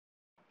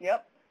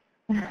Yep.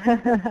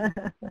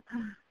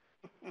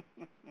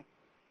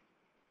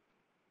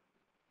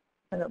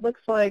 And it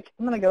looks like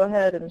I'm going to go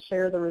ahead and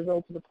share the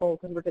results of the poll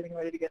because we're getting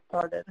ready to get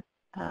started.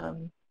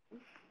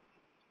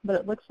 But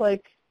it looks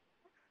like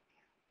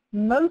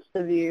most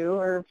of you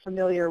are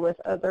familiar with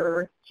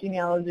other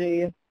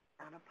genealogy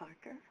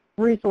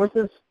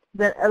resources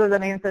other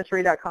than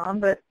Ancestry.com,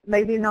 but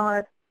maybe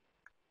not,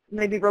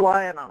 maybe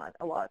relying on it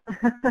a lot.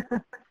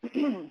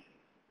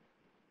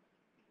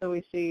 So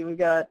we see we've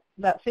got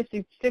about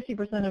 50%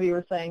 of you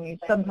are saying you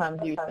sometimes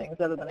use things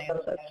other than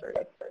Ancestry.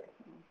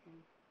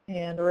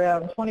 And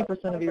around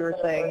 20% of you are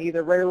saying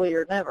either rarely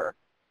or never.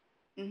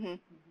 Mm-hmm.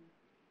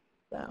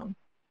 So.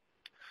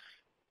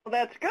 Well,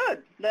 that's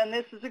good. Then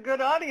this is a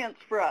good audience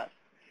for us.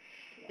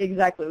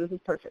 Exactly. This is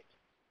perfect.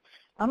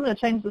 I'm going to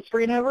change the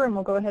screen over, and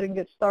we'll go ahead and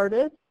get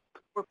started.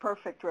 We're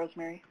perfect,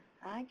 Rosemary.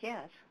 I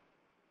guess.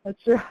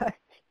 That's right.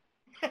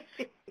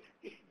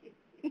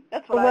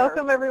 That's what well,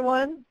 welcome,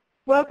 everyone.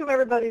 Welcome,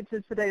 everybody,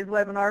 to today's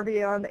webinar,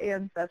 Beyond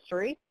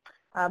Ancestry.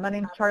 My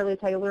name is Charlie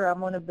Taylor. I'm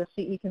one of the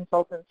CE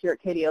consultants here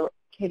at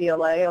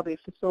KDLA. I'll be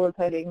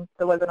facilitating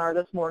the webinar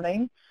this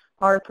morning.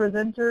 Our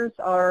presenters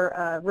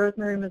are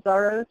Rosemary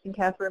Mazzaros and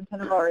Catherine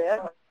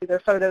Penavaria. You see their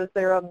photos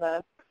there on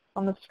the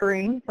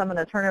screen. So I'm going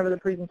to turn over the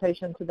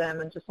presentation to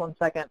them in just one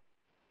second.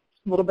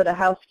 A little bit of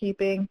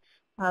housekeeping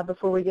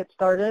before we get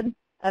started.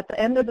 At the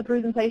end of the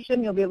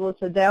presentation, you'll be able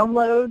to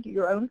download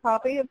your own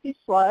copy of these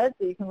slides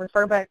that you can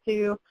refer back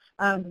to.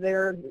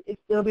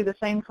 It'll be the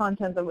same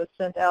content that was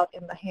sent out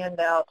in the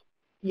handout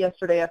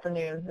yesterday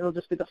afternoon. It'll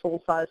just be the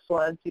full-size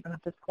slides. You don't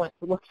have to point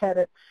to look at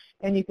it.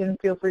 And you can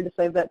feel free to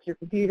save that to your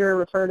computer,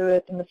 refer to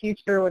it in the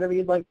future, whatever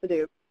you'd like to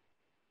do.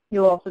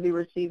 You'll also be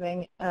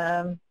receiving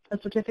a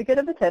certificate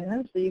of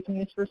attendance that you can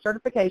use for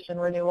certification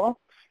renewal,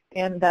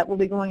 and that will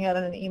be going out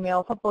in an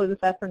email hopefully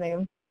this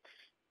afternoon.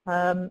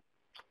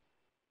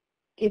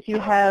 If you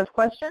have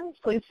questions,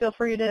 please feel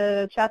free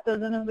to chat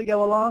those in as we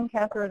go along.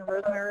 Catherine and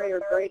Rosemary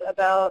are great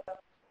about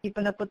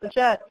keeping up with the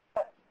chat.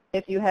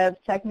 If you have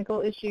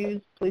technical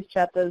issues, please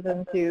chat those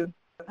in too,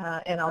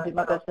 and I'll do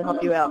my best to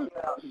help you out.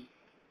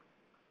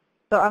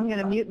 So I'm going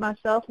to mute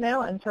myself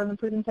now and turn the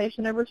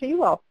presentation over to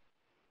you all.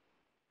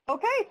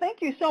 Okay,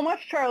 thank you so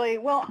much, Charlie.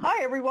 Well,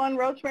 hi, everyone.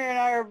 Rosemary and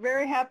I are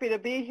very happy to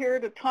be here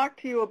to talk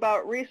to you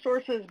about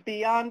resources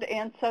beyond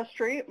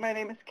Ancestry. My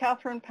name is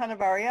Catherine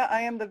Penavaria.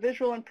 I am the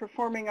Visual and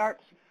Performing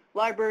Arts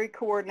Library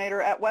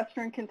Coordinator at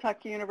Western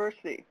Kentucky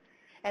University.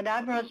 And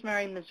I'm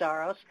Rosemary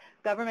Mazzaros,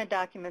 Government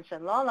Documents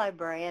and Law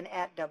Librarian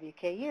at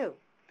WKU.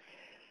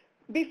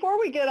 Before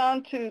we get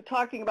on to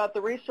talking about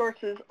the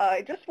resources,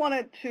 I just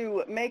wanted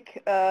to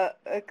make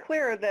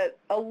clear that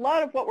a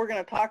lot of what we're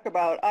going to talk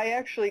about I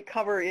actually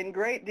cover in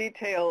great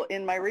detail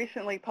in my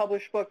recently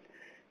published book,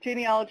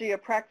 Genealogy, A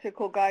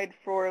Practical Guide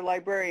for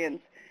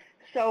Librarians.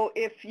 So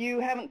if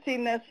you haven't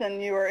seen this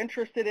and you are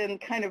interested in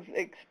kind of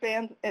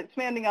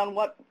expanding on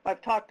what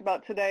I've talked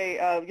about today,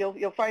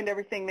 you'll find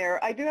everything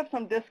there. I do have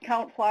some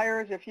discount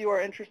flyers if you are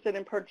interested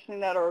in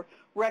purchasing that or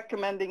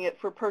recommending it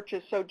for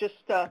purchase, so just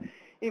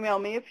email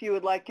me if you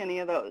would like any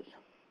of those.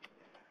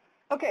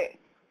 Okay,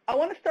 I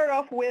want to start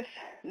off with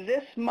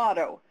this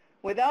motto: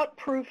 without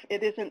proof,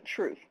 it isn't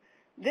truth.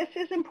 This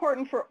is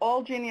important for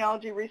all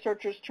genealogy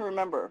researchers to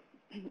remember,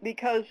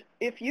 because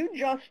if you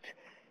just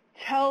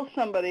tell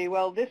somebody,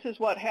 well, this is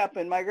what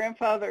happened, my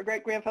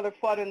great-grandfather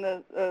fought in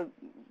the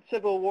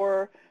Civil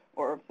War,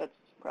 or that's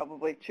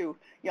probably too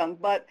young,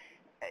 but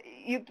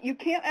you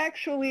can't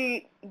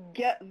actually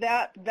get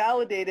that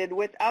validated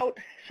without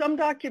some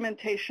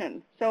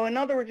documentation. So in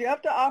other words, you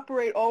have to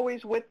operate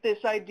always with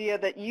this idea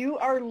that you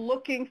are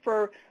looking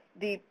for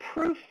the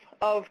proof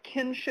of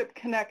kinship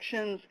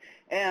connections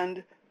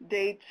and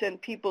dates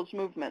and people's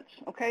movements,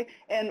 okay?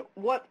 And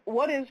what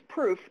is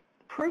proof?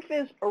 Proof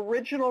is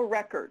original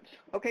records,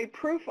 okay?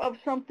 Proof of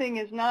something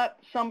is not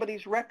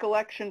somebody's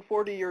recollection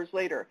 40 years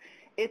later.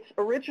 It's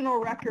original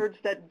records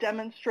that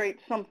demonstrate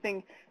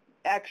something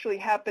actually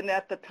happened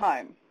at the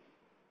time.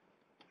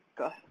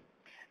 Go ahead.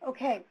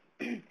 Okay.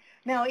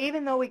 Now,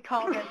 even though we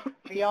call it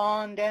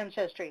Beyond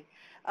Ancestry,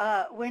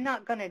 we're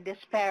not going to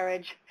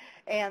disparage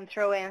and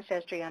throw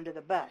Ancestry under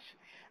the bus.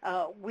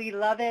 We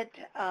love it,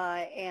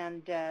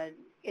 and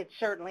it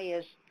certainly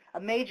is a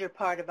major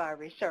part of our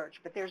research,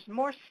 but there's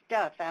more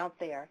stuff out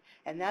there,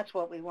 and that's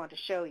what we want to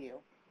show you.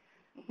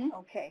 Mm-hmm.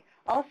 Okay.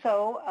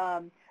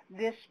 Also,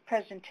 this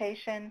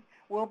presentation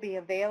will be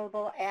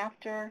available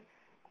after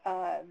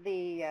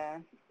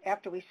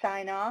after we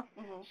sign off,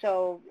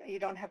 so you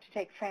don't have to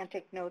take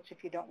frantic notes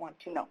if you don't want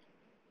to. No.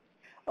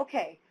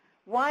 Okay,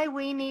 why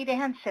we need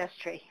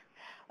Ancestry?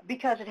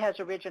 Because it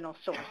has original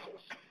sources,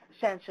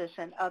 census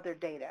and other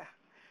data,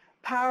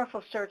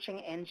 powerful searching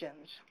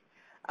engines.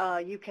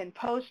 You can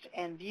post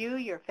and view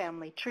your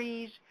family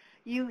trees.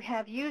 You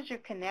have user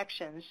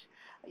connections.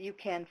 You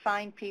can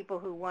find people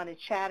who want to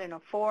chat in a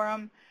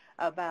forum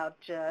about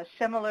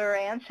similar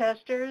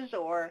ancestors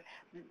or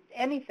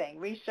anything,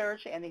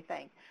 research,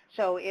 anything.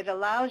 So it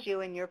allows you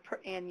in your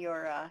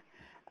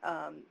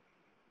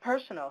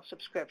personal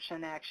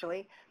subscription,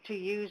 actually, to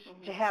use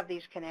to have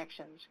these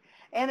connections.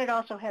 And it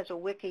also has a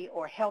wiki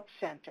or help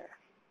center.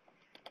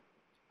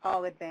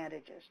 All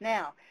advantages.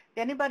 Now,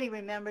 if anybody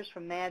remembers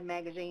from Mad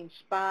Magazine,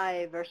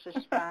 Spy versus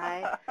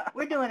Spy,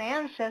 we're doing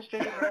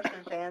Ancestry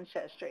versus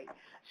Ancestry.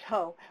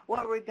 So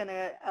what we're going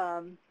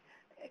to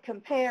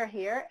compare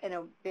here in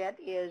a bit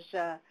is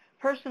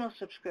personal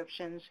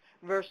subscriptions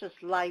versus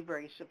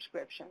library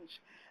subscriptions.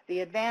 The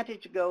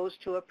advantage goes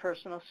to a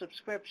personal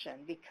subscription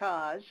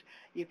because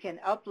you can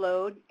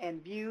upload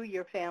and view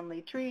your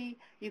family tree,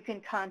 you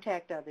can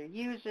contact other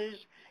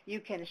users,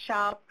 you can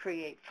shop,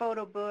 create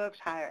photo books,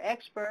 hire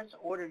experts,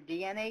 order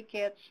DNA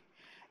kits,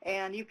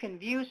 and you can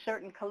view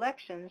certain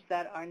collections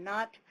that are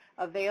not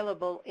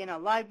available in a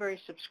library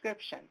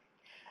subscription.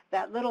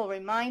 That little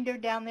reminder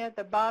down there at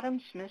the bottom,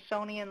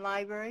 Smithsonian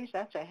Libraries,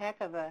 that's a heck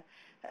of a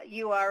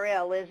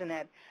URL, isn't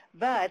it?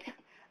 But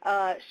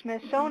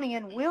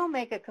Smithsonian will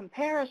make a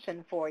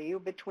comparison for you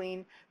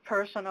between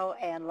personal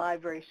and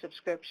library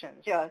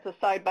subscriptions. Yeah, it's a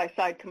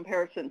side-by-side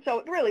comparison.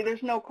 So really,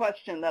 there's no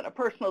question that a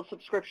personal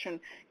subscription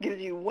gives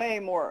you way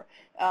more.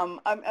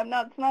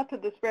 It's not to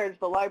disparage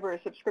the library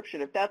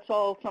subscription. If that's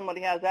all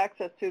somebody has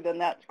access to, then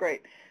that's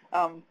great.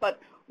 But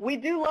we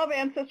do love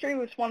Ancestry.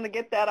 We just wanted to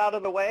get that out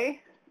of the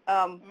way.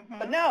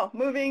 But now,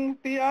 moving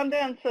beyond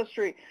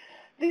Ancestry,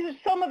 these are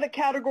some of the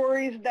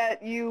categories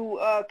that you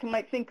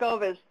might think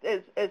of as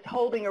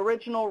holding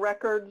original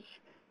records,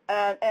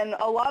 and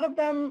a lot of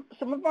them,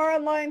 some of them are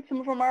online, some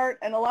of them aren't,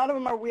 and a lot of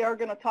them we are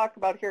going to talk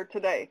about here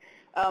today.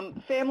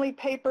 Family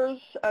papers,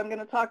 I'm going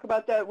to talk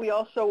about that. We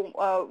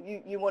also,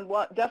 you would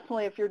want,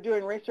 definitely if you're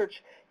doing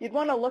research, you'd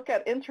want to look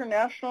at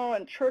international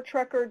and church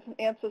records.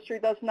 Ancestry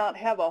does not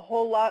have a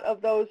whole lot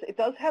of those. It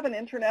does have an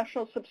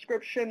international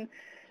subscription,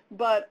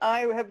 but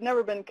I have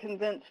never been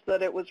convinced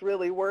that it was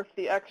really worth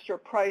the extra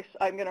price.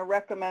 I'm going to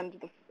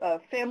recommend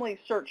the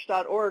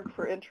FamilySearch.org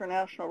for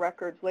international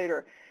records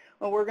later.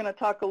 Well, we're going to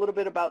talk a little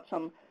bit about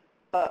some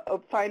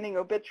finding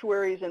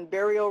obituaries and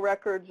burial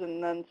records,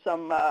 and then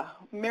some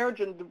marriage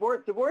and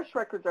divorce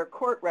records are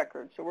court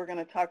records, so we're going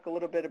to talk a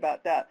little bit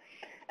about that.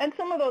 And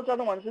some of those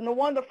other ones. And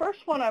the first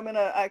one I'm going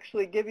to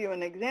actually give you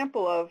an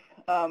example of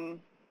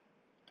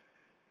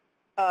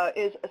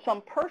is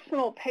some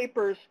personal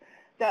papers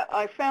that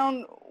I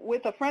found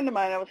with a friend of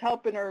mine. I was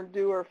helping her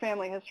do her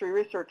family history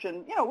research,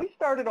 and we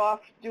started off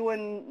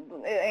doing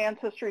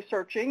ancestry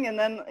searching, and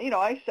then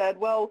I said,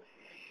 well,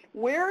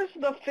 where's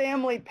the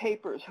family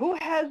papers? Who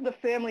has the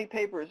family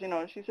papers? And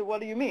she said, what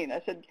do you mean?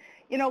 I said,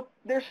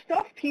 there's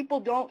stuff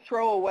people don't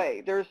throw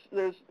away. There's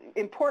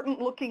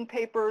important looking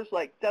papers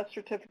like death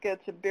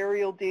certificates and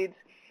burial deeds,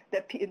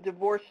 that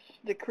divorce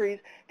decrees,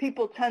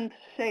 people tend to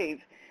save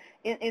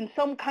in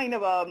some kind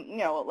of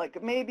a,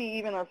 like maybe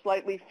even a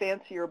slightly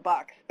fancier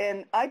box.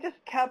 And I just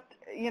kept,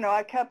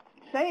 I kept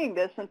saying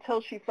this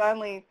until she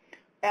finally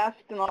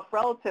asked enough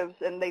relatives,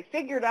 and they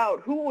figured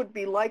out who would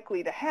be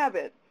likely to have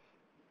it.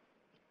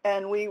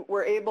 And we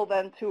were able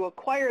then to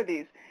acquire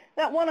these.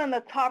 That one on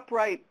the top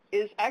right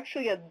is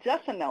actually a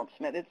death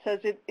announcement. It says,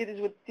 it is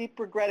with deep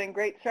regret and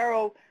great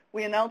sorrow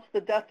we announce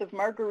the death of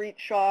Marguerite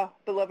Shaw,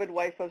 beloved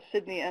wife of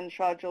Sidney N.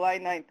 Shaw, July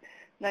 9th,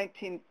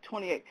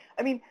 1928.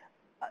 I mean,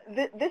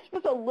 this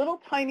was a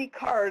little tiny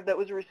card that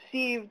was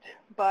received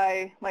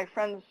by my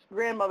friend's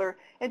grandmother,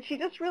 and she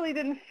just really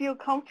didn't feel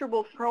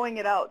comfortable throwing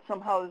it out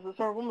somehow. There's a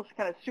sort of almost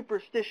kind of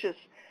superstitious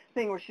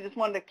thing where she just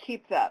wanted to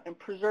keep that and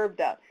preserve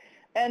that.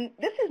 And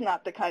this is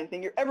not the kind of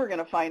thing you're ever going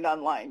to find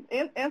online.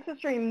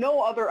 Ancestry,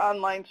 no other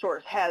online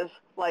source has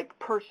like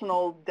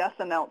personal death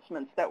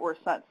announcements that were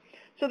sent.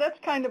 So that's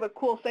kind of a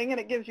cool thing, and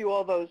it gives you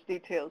all those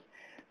details.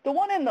 The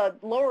one in the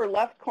lower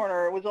left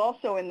corner was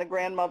also in the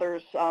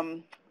grandmother's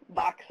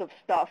box of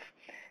stuff,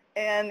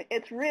 and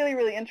it's really,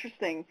 really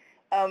interesting.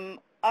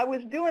 I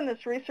was doing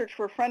this research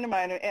for a friend of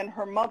mine and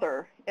her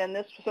mother, and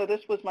this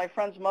was my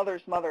friend's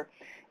mother's mother,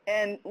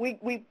 and we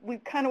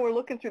kind of were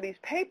looking through these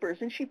papers,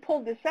 and she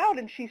pulled this out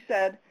and she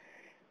said,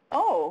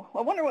 oh,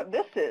 I wonder what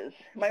this is.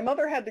 My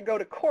mother had to go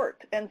to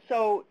court, and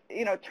so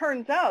it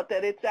turns out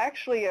that it's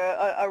actually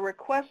a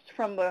request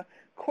from the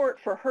court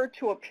for her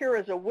to appear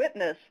as a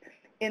witness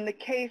in the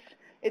case.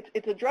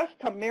 It's addressed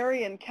to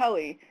Marion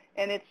Kelly,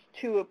 and it's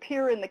to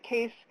appear in the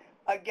case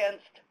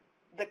against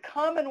the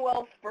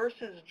Commonwealth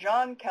versus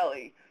John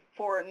Kelly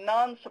for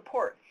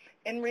non-support.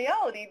 In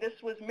reality, this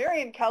was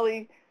Marion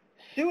Kelly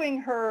suing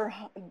her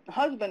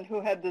husband,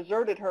 who had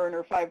deserted her and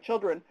her 5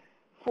 children,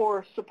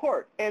 for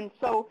support. And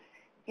so,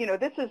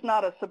 this is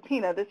not a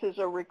subpoena. This is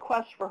a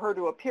request for her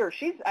to appear.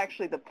 She's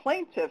actually the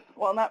plaintiff.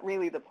 Well, not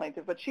really the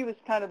plaintiff, but she was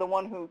kind of the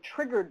one who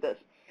triggered this.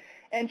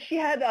 And she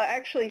had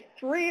actually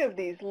 3 of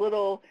these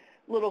little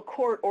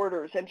court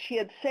orders, and she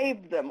had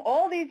saved them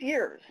all these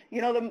years.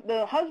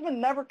 The husband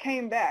never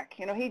came back.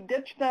 He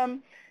ditched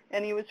them,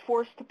 and he was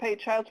forced to pay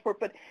child support.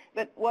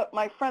 But what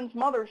my friend's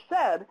mother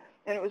said,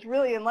 and it was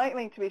really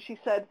enlightening to me, she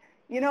said,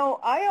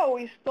 I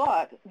always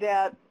thought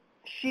that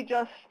she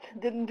just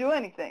didn't do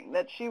anything,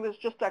 that she was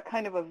just a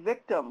kind of a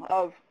victim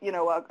of,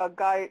 a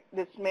guy,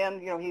 this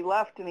man, he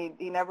left and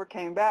he never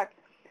came back.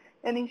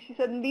 And she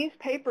said, and these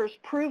papers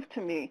prove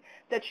to me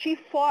that she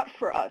fought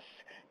for us,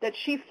 that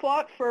she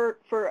fought for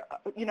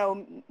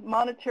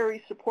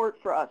monetary support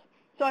for us.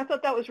 So I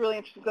thought that was really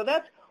interesting. So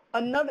that's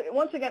another,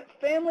 once again,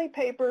 family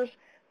papers.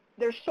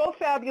 They're so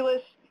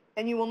fabulous,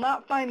 and you will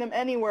not find them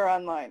anywhere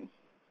online.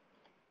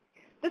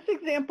 This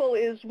example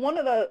is one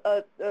of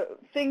the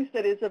things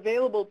that is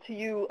available to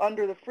you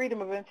under the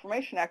Freedom of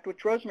Information Act,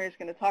 which Rosemary is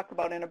going to talk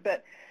about in a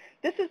bit.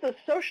 This is a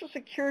Social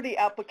Security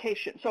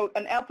application, so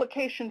an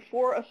application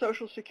for a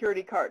Social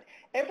Security card.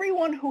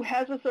 Everyone who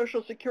has a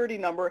Social Security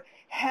number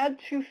had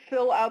to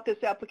fill out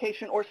this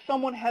application, or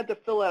someone had to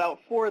fill it out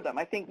for them.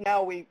 I think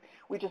now we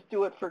just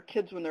do it for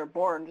kids when they're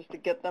born, just to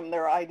get them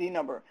their ID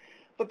number.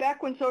 But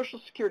back when Social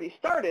Security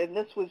started, and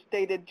this was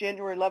dated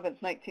January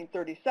 11th,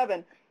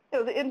 1937,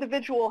 the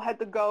individual had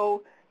to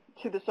go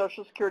to the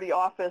Social Security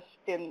office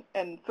and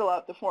fill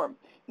out the form.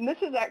 And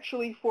this is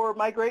actually for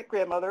my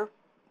great-grandmother,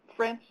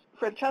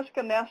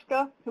 Francesca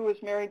Nasca, who was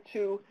married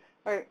to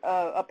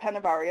a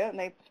Penavaria, and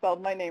they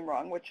spelled my name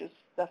wrong, which is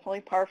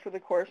definitely par for the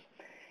course.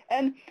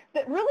 And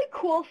the really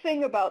cool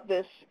thing about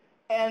this,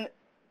 and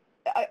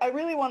I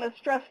really want to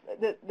stress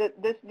that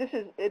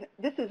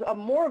this is a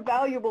more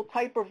valuable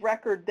type of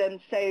record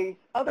than, say,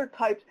 other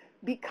types,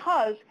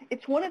 because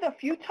it's one of the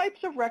few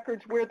types of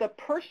records where the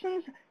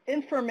person's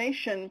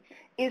information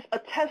is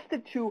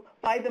attested to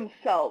by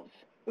themselves.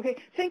 Okay,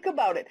 think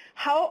about it.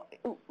 How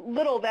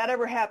little that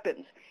ever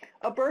happens.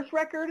 A birth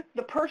record,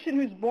 the person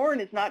who's born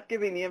is not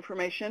giving the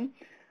information.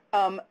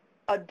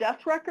 A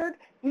death record,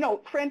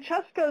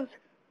 Francesca's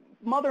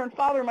mother and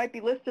father might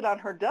be listed on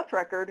her death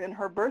record and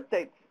her birth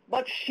date,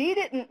 but she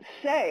didn't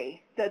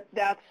say that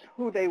that's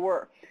who they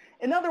were.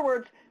 In other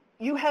words,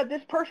 you had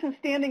this person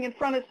standing in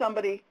front of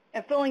somebody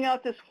and filling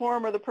out this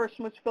form, or the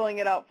person was filling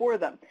it out for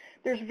them.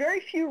 There's very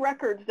few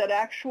records that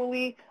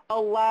actually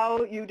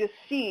allow you to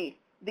see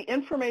the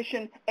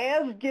information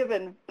as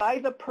given by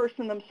the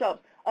person themselves.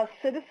 A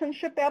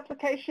citizenship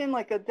application,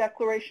 like a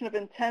declaration of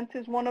intent,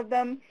 is one of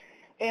them,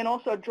 and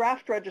also a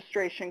draft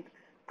registration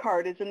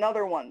card is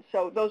another one.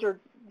 So those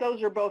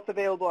are both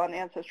available on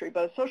Ancestry.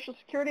 But a Social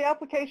Security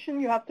application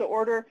you have to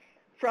order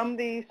from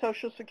the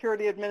Social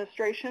Security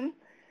Administration.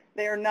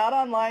 They are not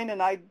online,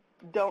 and I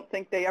don't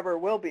think they ever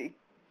will be.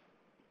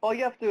 All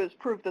you have to do is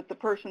prove that the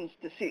person's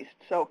deceased.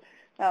 So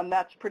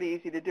that's pretty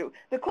easy to do.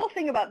 The cool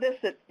thing about this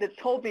that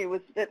told me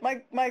was that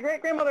my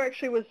great-grandmother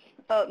actually was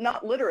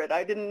not literate.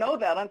 I didn't know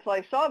that until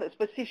I saw this.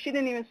 But see, she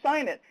didn't even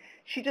sign it.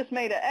 She just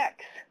made an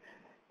X.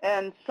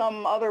 And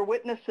some other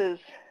witnesses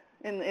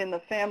in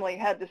the family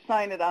had to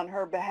sign it on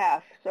her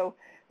behalf. So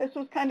this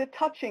was kind of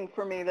touching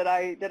for me that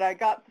I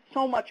got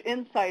so much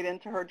insight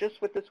into her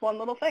just with this one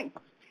little thing.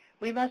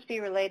 We must be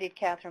related,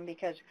 Catherine,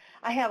 because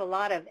I have a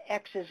lot of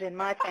X's in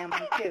my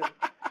family, too.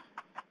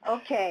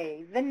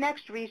 Okay, the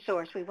next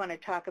resource we want to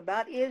talk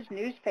about is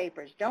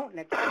newspapers. Don't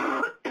neglect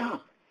it.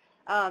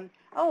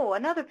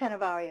 Another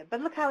Penavaria,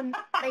 but look how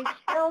they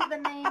spelled the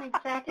name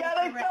exactly. Yeah,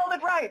 they spelled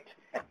it right,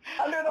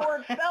 under the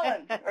word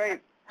felon.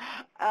 Right.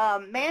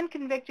 Man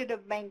convicted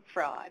of bank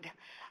fraud.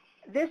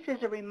 This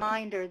is a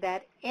reminder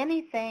that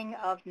anything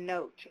of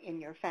note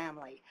in your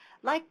family,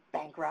 like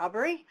bank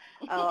robbery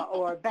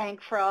or bank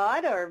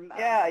fraud or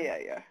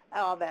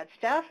all that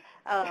stuff,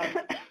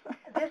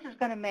 this is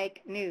going to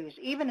make news.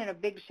 Even in a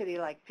big city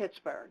like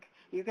Pittsburgh,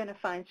 you're going to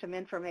find some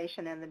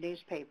information in the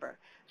newspaper.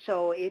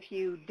 So if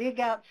you dig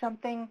out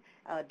something,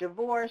 a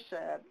divorce,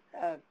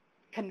 a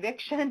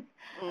conviction,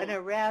 an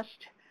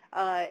arrest,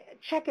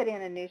 check it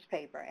in a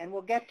newspaper. And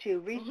we'll get to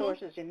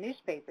resources in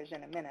newspapers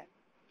in a minute.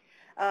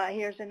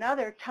 Here's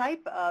another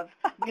type of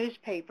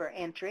newspaper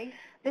entry.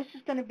 This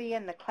is going to be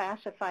in the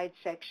classified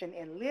section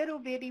in little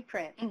bitty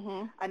print.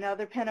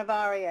 Another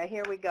Penavaria.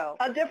 Here we go.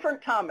 A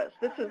different Thomas.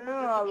 This is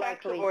a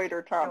tax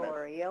avoider Thomas.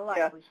 A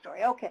likely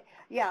story. Okay.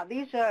 Yeah,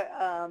 these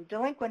are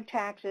delinquent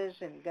taxes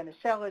and going to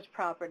sell his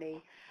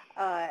property.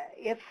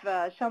 If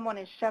someone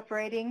is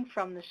separating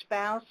from the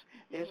spouse,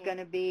 there's going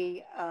to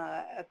be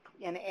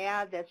an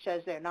ad that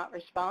says they're not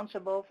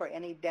responsible for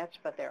any debts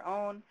but their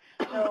own.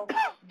 So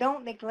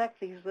don't neglect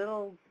these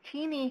little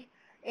teeny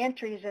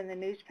entries in the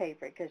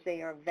newspaper because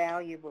they are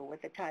valuable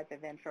with the type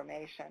of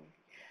information.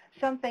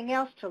 Something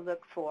else to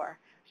look for,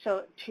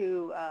 so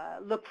to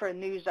look for a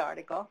news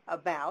article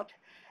about,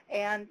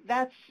 and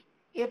that's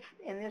if,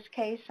 in this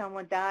case,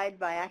 someone died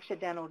by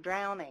accidental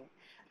drowning.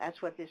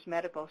 That's what this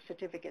medical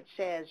certificate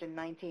says in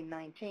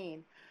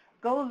 1919.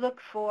 Go look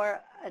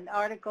for an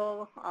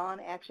article on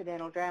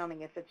accidental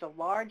drowning. If it's a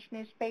large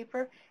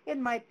newspaper, it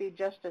might be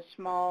just a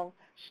small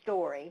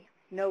story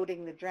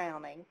noting the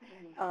drowning.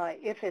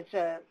 If it's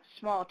a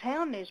small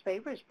town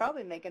newspaper, it's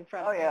probably making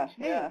front page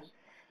news.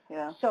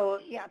 Yeah. So,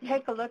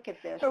 take a look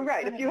at this. So,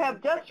 if you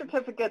have death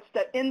certificates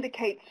that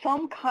indicate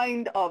some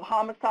kind of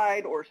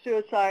homicide or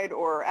suicide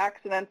or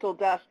accidental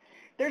death,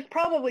 there's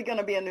probably going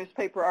to be a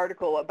newspaper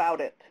article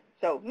about it.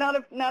 So not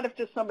if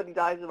just somebody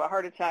dies of a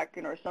heart attack,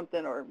 or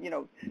something, or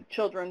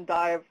children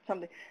die of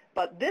something.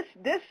 But this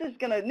is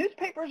going to,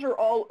 newspapers are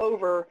all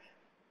over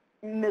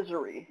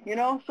misery, you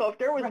know? So if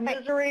there was Right.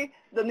 misery,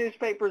 the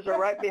newspapers are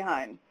right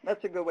behind.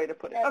 That's a good way to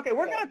put it. That's Okay,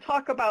 we're good. going to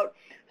talk about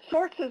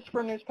sources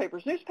for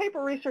newspapers.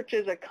 Newspaper research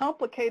is a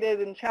complicated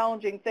and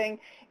challenging thing.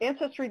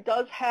 Ancestry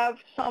does have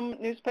some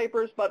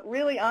newspapers, but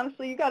really,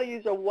 honestly, you got to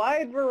use a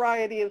wide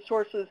variety of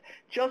sources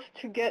just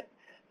to get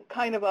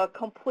kind of a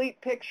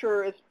complete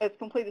picture, as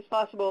complete as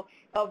possible,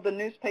 of the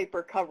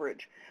newspaper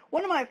coverage.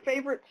 One of my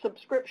favorite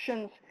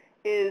subscriptions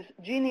is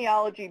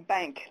Genealogy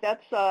Bank.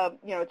 That's,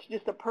 it's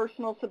just a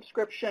personal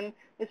subscription.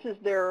 This is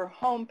their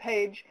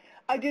homepage.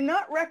 I do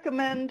not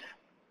recommend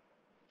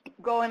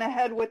going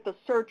ahead with the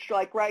search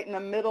like right in the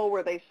middle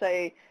where they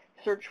say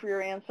search for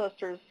your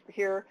ancestors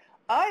here.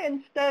 I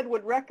instead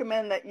would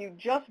recommend that you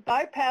just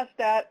bypass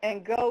that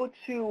and go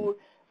to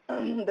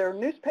their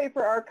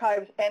newspaper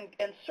archives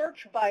and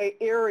search by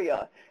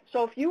area.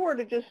 So if you were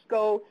to just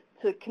go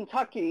to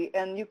Kentucky,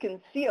 and you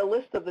can see a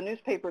list of the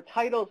newspaper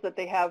titles that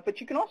they have,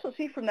 but you can also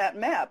see from that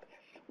map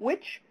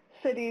which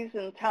cities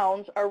and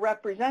towns are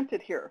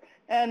represented here.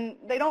 And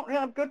they don't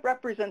have good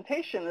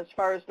representation as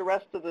far as the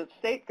rest of the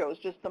state goes,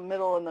 just the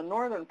middle and the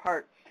northern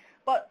part.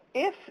 But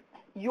if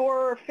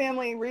your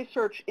family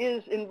research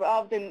is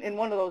involved in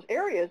one of those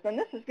areas, then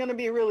this is going to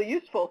be really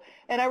useful.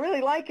 And I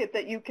really like it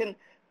that you can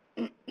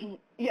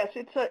yes,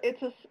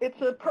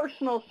 it's a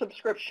personal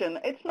subscription.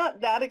 It's not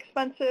that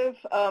expensive.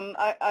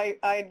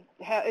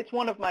 It's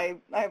one of my,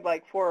 I have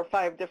like 4 or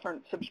 5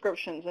 different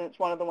subscriptions, and it's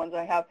one of the ones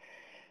I have.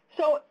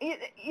 So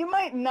you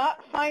might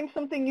not find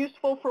something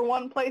useful for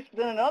one place,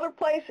 but in another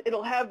place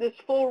it'll have this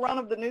full run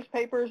of the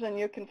newspapers, and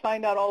you can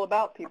find out all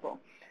about people.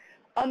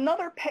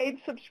 Another paid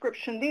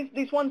subscription,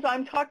 these ones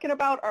I'm talking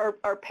about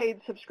are paid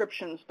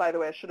subscriptions, by the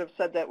way. I should have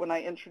said that when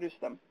I introduced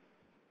them.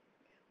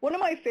 One of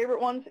my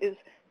favorite ones is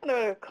kind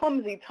of a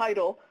clumsy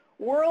title,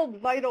 World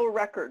Vital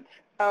Records.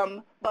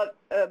 But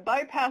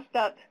bypass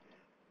that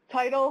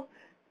title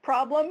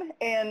problem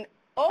and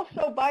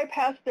also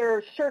bypass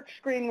their search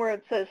screen where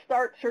it says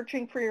start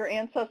searching for your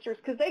ancestors,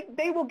 because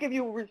they will give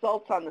you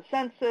results on the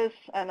census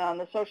and on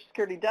the Social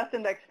Security Death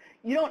Index.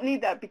 You don't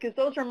need that because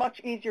those are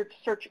much easier to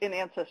search in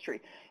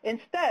Ancestry.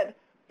 Instead,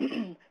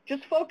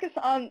 just focus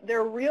on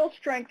their real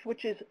strength,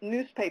 which is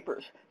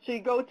newspapers. So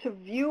you go to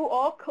View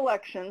All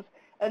Collections,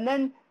 and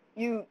then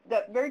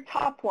that very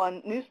top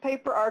one,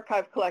 Newspaper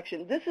Archive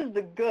Collection. This is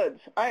the goods.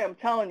 I am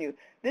telling you,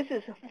 this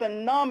is a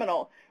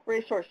phenomenal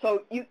resource.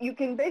 So you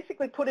can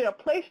basically put in a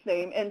place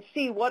name and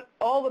see what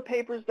all the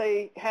papers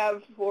they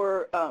have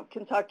for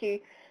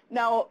Kentucky.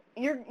 Now,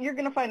 you're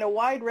going to find a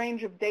wide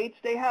range of dates.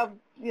 They have,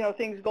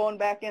 things going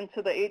back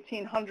into the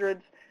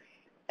 1800s.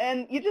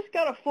 And you just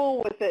got to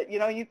fool with it.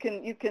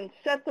 You can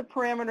set the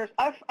parameters.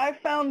 I've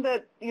found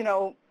that,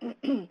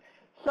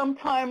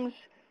 sometimes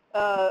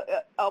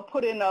I'll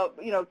put in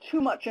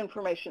too much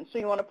information. So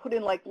you want to put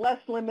in like less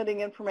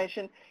limiting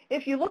information.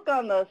 If you look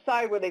on the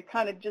side where they've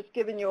kind of just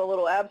given you a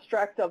little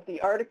abstract of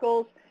the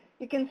articles,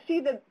 you can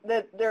see that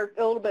they're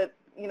a little bit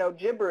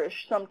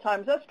gibberish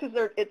sometimes. That's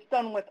because it's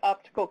done with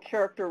optical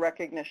character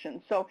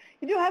recognition. So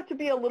you do have to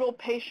be a little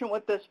patient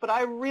with this, but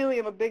I really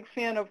am a big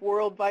fan of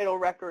World Vital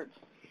Records.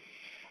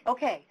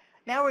 Okay,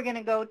 now we're going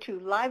to go to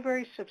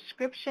library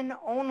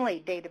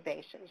subscription-only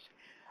databases.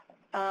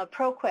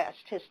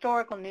 ProQuest,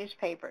 historical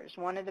newspapers,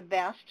 one of the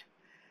best,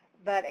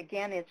 but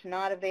again, it's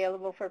not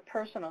available for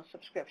personal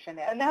subscription.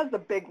 And that's the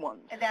big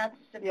ones. And that's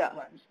the big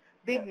ones.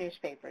 Big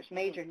newspapers,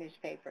 major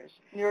newspapers.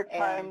 New York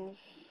Times,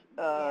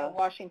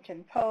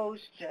 Washington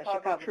Post,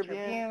 Chicago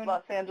Tribune,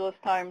 Los Angeles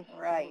Times.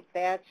 Right.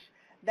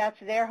 That's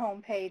their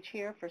homepage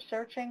here for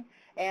searching,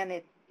 and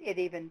it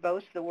even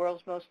boasts the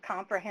world's most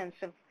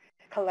comprehensive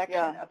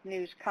collection of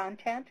news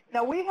content.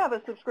 Now we have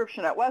a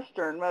subscription at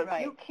Western, but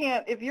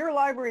if your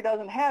library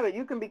doesn't have it,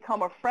 you can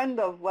become a friend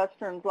of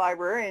Western's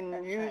library and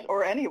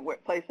or any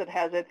place that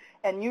has it,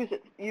 and use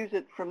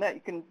it from that.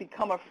 You can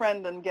become a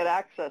friend and get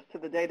access to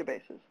the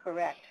databases.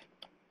 Correct.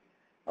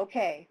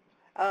 Okay.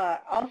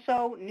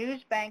 Also,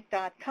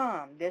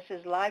 newsbank.com. This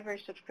is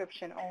library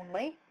subscription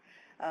only.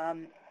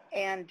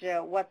 And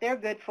what they're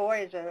good for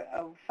is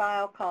a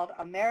file called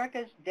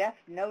America's Death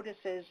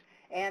Notices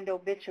and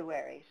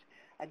Obituaries.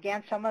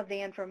 Again, some of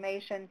the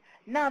information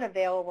not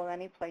available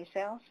anyplace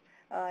else.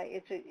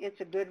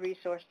 It's a good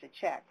resource to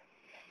check.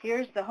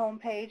 Here's the home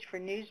page for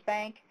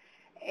Newsbank,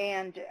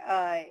 and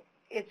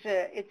it's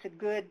a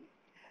good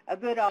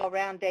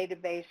all-around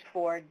database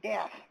for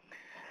death.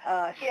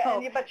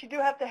 But you do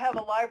have to have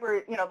a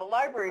library. The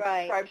library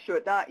subscribes to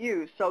it, not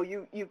you. So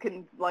you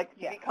can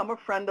become a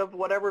friend of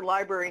whatever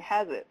library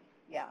has it.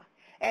 Yeah,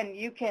 and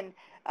you can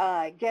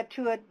get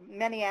to it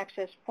many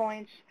access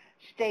points,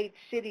 states,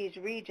 cities,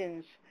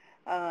 regions.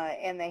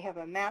 And they have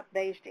a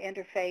map-based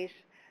interface,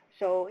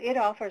 so it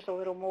offers a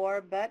little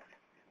more, but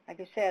like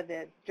I said,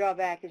 the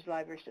drawback is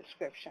library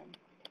subscription.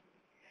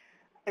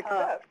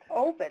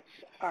 Obits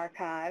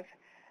Archive,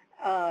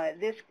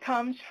 this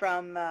comes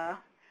from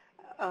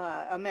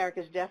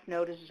America's Death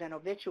Notices and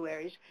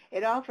Obituaries.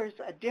 It offers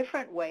a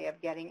different way of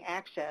getting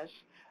access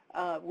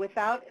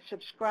without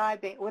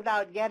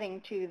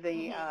getting to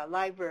the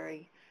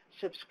library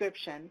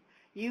subscription.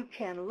 You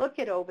can look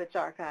at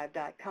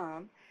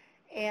obitsarchive.com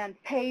and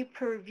pay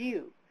per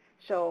view.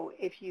 So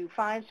if you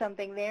find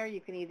something there,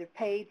 you can either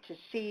pay to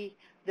see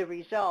the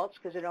results,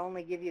 because it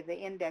only gives you the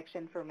index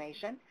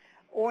information,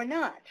 or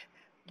not.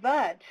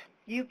 But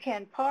you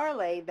can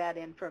parlay that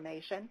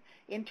information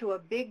into a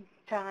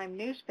big-time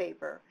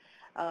newspaper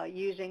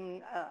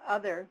using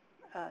other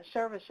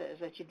services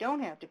that you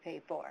don't have to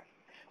pay for.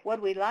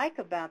 What we like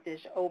about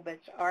this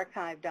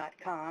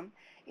obitsarchive.com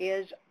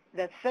is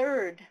the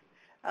third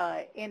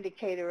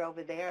indicator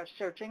over there of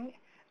searching,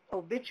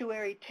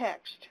 obituary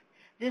text.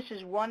 This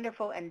is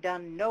wonderful and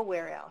done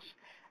nowhere else.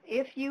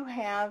 If you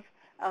have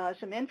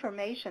some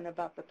information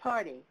about the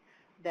party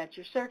that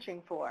you're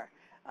searching for,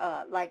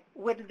 like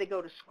where did they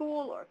go to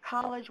school or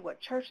college,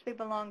 what church they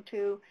belong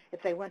to,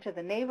 if they went to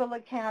the Naval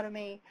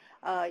Academy,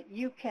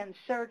 you can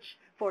search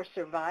for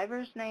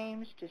survivors'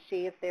 names to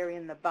see if they're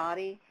in the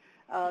body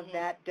of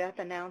that death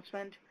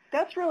announcement.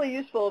 That's really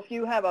useful if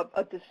you have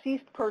a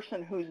deceased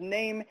person whose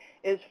name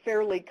is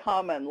fairly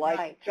common,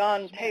 like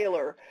John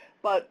Taylor.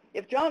 But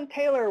if John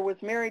Taylor was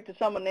married to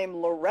someone named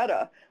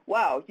Loretta,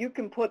 wow, you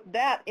can put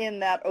that in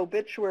that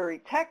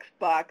obituary text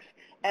box,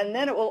 and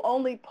then it will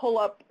only pull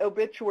up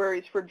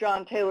obituaries for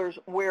John Taylor's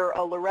where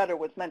a Loretta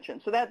was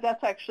mentioned. So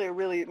that's actually a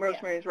really,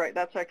 Rosemary's right,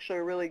 that's actually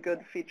a really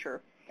good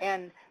feature.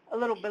 And a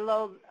little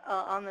below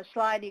on the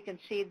slide, you can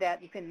see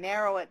that you can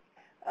narrow it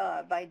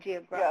by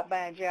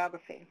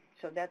geography.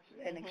 So that's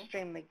an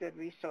extremely good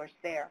resource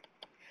there.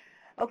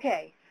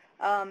 Okay,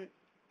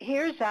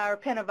 here's our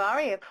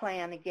Pinavaria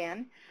clan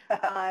again.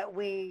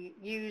 We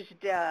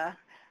used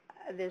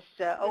this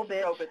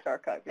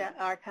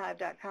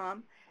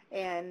obitsarchive.com,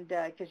 and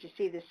because you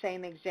see the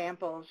same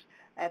examples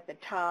at the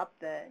top,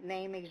 the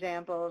name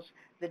examples,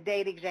 the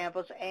date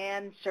examples,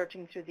 and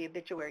searching through the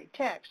obituary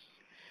text.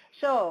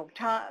 So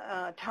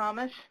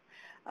Thomas,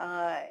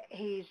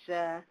 he's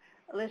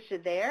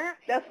listed there.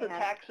 That's the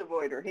tax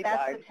avoider. He died.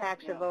 That's the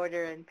tax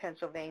avoider in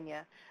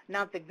Pennsylvania,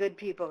 not the good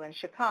people in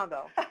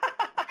Chicago.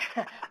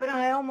 But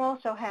I am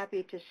also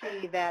happy to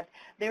see that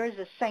there is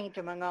a saint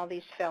among all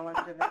these felons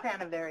in the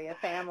Pinavaria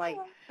family.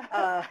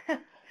 But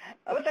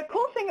the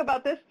cool thing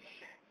about this,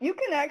 you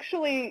can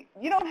actually,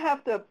 you don't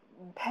have to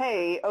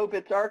pay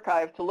Obits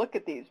Archive to look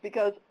at these,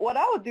 because what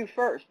I would do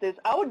first is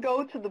I would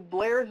go to the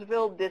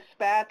Blairsville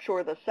Dispatch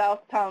or the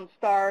Southtown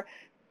Star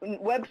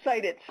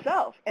website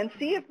itself and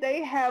see if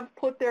they have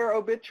put their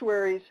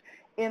obituaries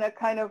in a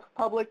kind of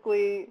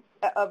publicly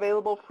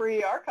available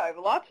free archive.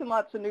 Lots and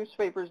lots of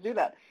newspapers do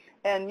that.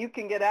 And you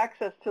can get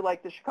access to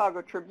like the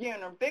Chicago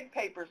Tribune or big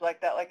papers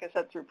like that, like I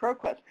said, through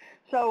ProQuest.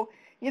 So,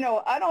 you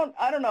know, I don't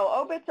know.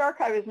 Obits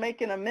Archive is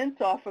making a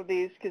mint off of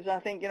these because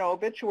I think, you know,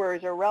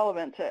 obituaries are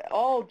relevant to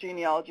all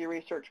genealogy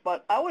research.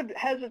 But I would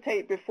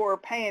hesitate before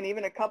paying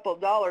even a couple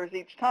of dollars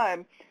each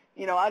time.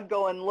 You know, I'd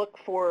go and look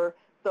for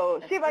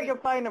those, see if I can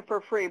find them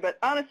for free. But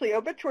honestly,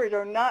 obituaries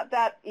are not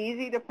that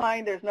easy to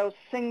find. There's no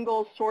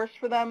single source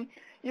for them.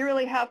 You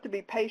really have to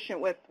be patient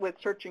with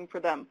searching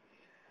for them.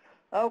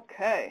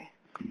 Okay.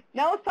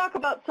 Now let's talk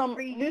about some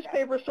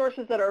newspaper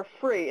sources that are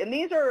free. And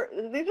these are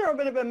a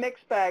bit of a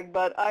mixed bag,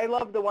 but I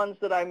love the ones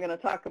that I'm going to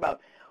talk about.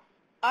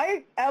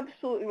 I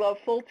absolutely love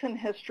Fulton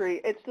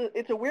History.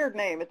 It's a weird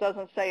name. It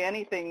doesn't say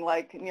anything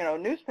like, you know,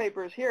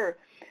 newspapers here.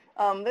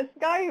 This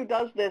guy who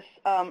does this,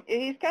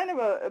 he's kind of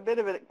a bit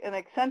of an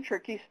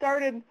eccentric. He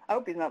started, I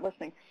hope he's not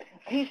listening,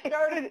 he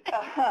started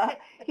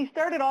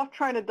off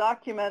trying to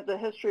document the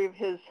history of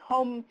his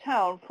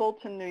hometown,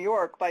 Fulton, New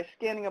York, by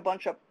scanning a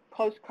bunch of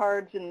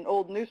postcards and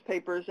old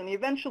newspapers, and he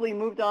eventually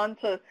moved on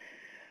to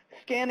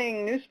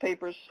scanning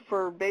newspapers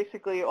for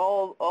basically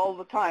all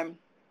the time.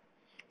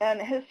 And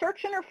his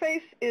search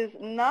interface is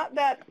not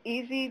that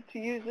easy to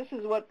use. This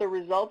is what the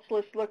results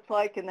list looks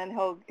like, and then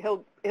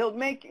he'll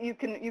make, you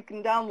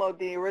can download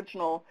the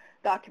original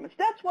documents.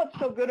 That's what's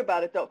so good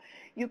about it, though.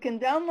 You can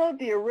download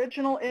the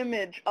original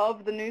image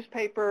of the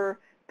newspaper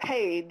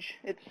page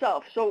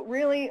itself. So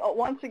really,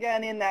 once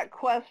again, in that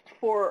quest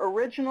for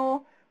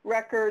original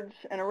records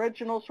and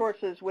original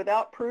sources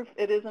without proof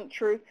it isn't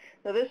truth.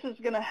 Now this is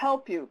going to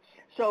help you.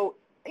 So,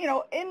 you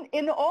know,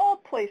 in all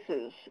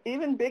places,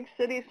 even big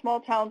cities,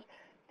 small towns,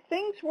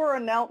 things were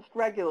announced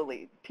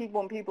regularly.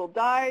 When people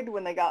died,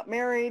 when they got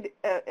married,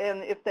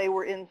 and if they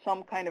were in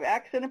some kind of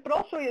accident. But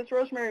also, as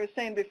Rosemary was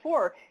saying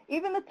before,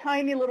 even the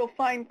tiny little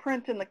fine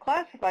print in the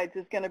classifieds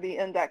is going to be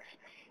indexed.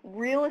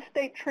 Real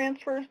estate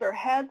transfers, there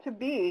had to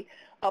be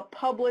a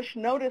published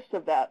notice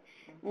of that.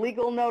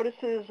 Legal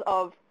notices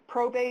of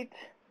probate,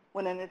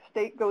 when an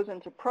estate goes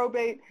into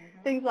probate,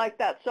 things like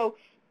that. So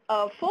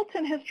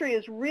Fulton History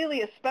is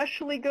really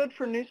especially good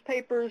for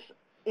newspapers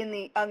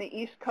on the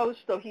East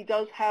Coast, though he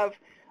does have,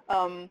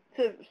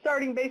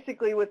 starting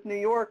basically with New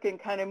York and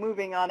kind of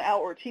moving on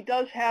outwards, he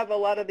does have a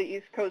lot of the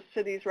East Coast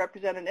cities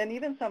represented, and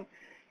even some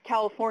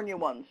California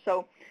ones.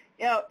 So,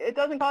 you know, it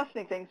doesn't cost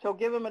anything, so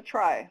give him a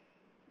try.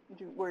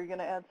 Were you going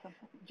to add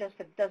something? Just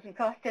it doesn't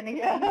cost anything.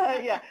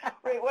 Yeah.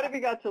 Right. What have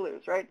you got to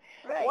lose, right?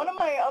 Right. One of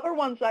my other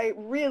ones I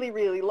really,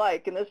 really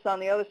like, and this is on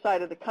the other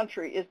side of the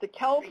country, is the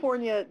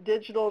California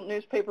Digital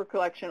Newspaper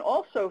Collection,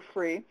 also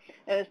free,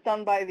 and it's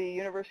done by the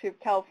University of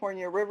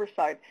California,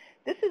 Riverside.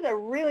 This is a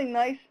really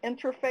nice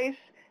interface,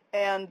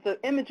 and the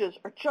images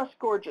are just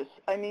gorgeous.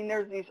 I mean,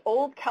 there's these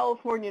old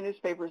California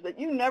newspapers that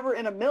you never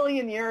in a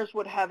million years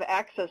would have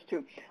access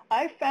to.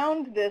 I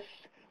found this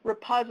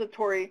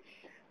repository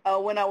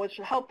when I was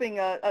helping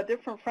a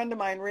different friend of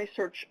mine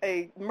research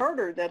a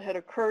murder that had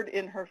occurred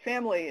in her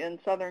family in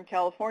Southern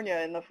California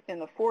in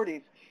the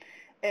 40s.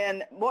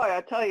 And boy,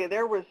 I tell you,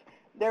 there were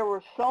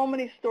so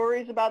many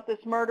stories about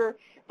this murder.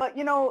 But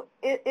you know,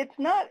 it's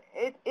not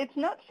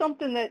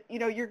something that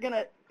you're going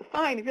to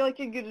find. If you like,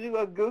 you could do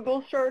a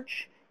Google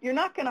search. You're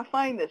not going to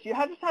find this. You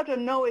just have to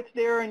know it's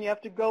there, and you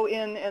have to go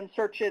in and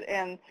search it,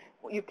 and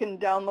you can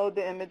download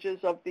the images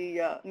of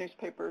the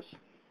newspapers.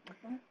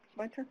 Mm-hmm.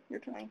 My turn?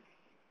 Your turn?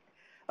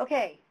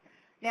 Okay,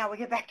 now we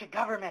get back to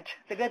government,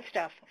 the good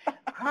stuff.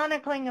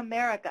 Chronicling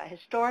America,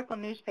 historical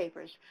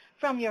newspapers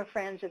from your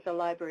friends at the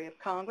Library of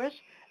Congress.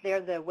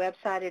 They're the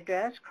website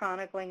address,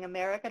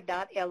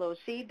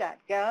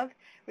 chroniclingamerica.loc.gov.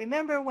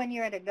 Remember, when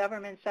you're at a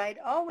government site,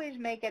 always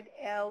make it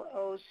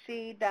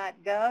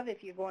loc.gov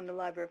if you're going to the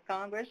Library of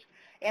Congress.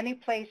 Any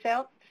place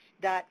else,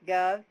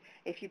 .gov.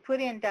 If you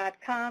put in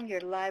 .com,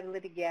 you're liable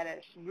to get a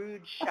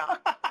rude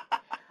shock.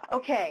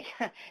 Okay,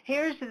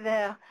 here's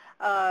the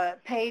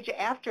page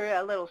after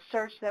a little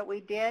search that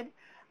we did.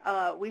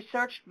 We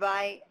searched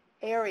by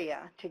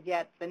area to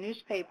get the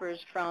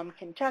newspapers from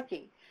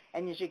Kentucky.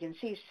 And as you can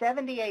see,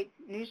 78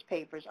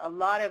 newspapers, a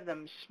lot of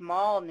them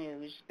small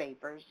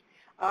newspapers,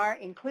 are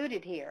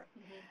included here.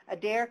 Mm-hmm.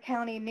 Adair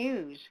County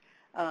News,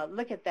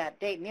 look at that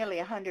date, nearly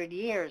 100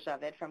 years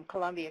of it, from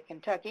Columbia,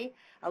 Kentucky,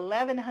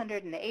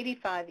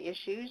 1,185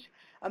 issues.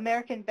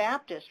 American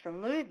Baptist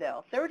from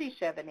Louisville,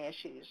 37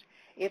 issues.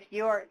 If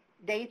your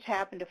dates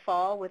happen to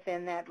fall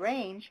within that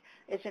range,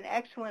 it's an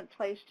excellent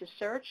place to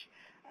search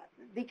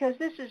because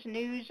this is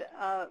news,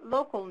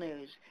 local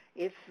news.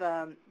 If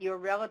your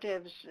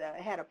relatives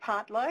had a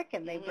potluck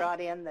and they brought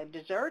in the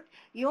dessert,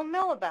 you'll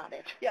know about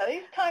it. Yeah,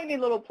 these tiny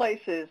little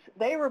places,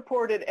 they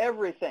reported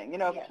everything.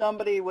 If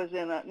somebody was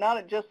in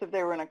not just if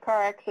they were in a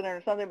car accident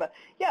or something, but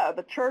yeah,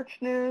 the church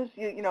news,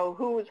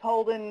 who was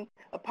holding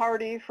a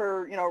party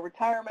for, a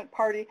retirement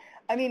party.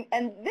 I mean,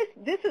 and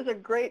this is a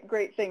great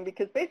thing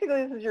because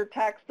basically this is your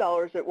tax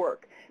dollars at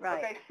work.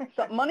 Right. Okay?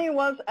 So money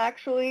was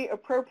actually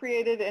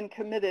appropriated and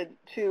committed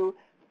to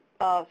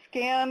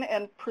scan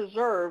and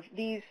preserve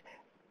these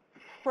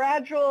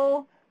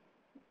fragile,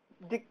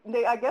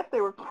 I guess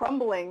they were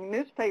crumbling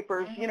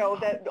newspapers,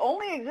 that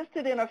only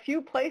existed in a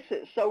few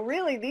places. So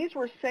really, these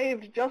were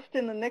saved just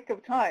in the nick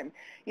of time.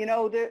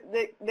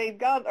 They've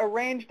got a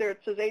range there.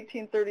 It says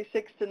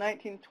 1836 to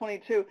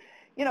 1922.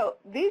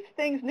 These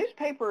things,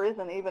 newspaper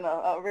isn't even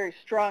a very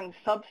strong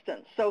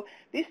substance. So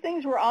these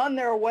things were on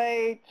their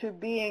way to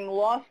being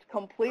lost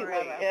completely.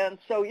 Forever. And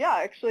so, yeah,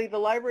 actually the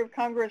Library of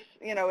Congress,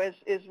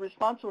 is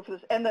responsible for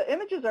this. And the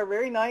images are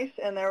very nice,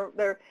 and I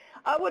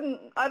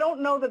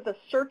don't know that the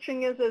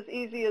searching is as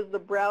easy as the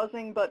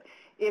browsing, but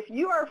if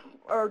you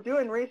are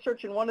doing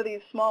research in one of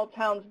these small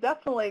towns,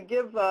 definitely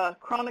give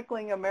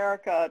Chronicling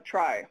America a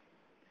try.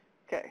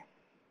 Okay.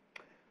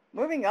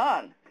 Moving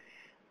on.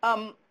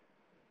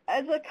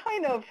 As a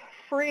kind of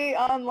free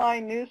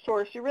online news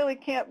source, you really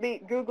can't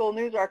beat Google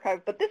News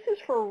Archive, but this is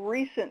for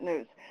recent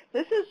news.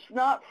 This is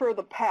not for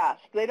the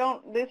past.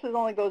 This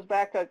only goes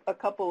back a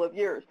couple of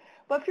years.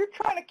 But if you're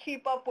trying to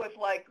keep up with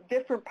like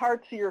different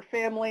parts of your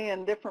family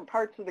and different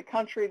parts of the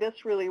country,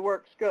 this really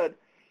works good.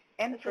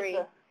 And free.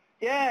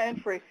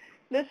 And free.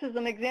 This is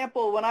an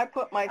example when I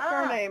put my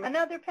surname.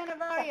 Another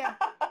Penavaria.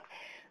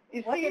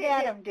 What did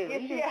Adam do?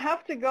 You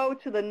have to go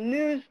to the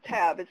news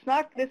tab. This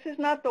is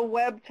not the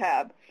web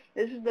tab.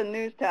 This is the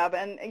news tab.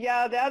 And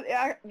yeah,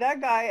 that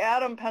guy,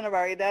 Adam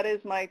Penavaria, that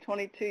is my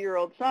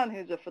 22-year-old son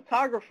who's a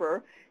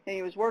photographer, and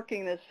he was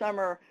working this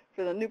summer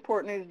for the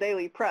Newport News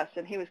Daily Press,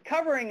 and he was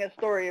covering a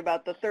story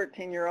about the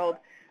 13-year-old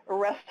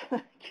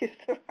arrested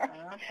accused of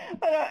murder. Okay.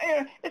 But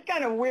it's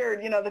kind of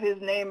weird, that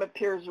his name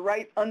appears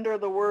right under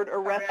the word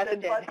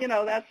arrested. But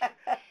that's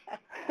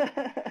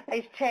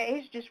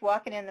he's just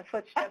walking in the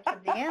footsteps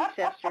of the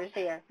ancestors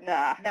here.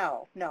 Nah.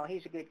 No,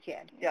 he's a good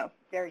kid. Yeah.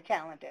 Very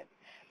talented.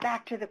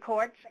 Back to the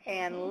courts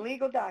and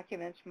legal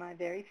documents, my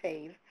very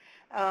fave.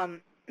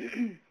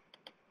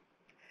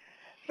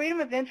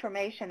 Freedom of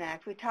Information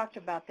Act, we talked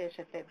about this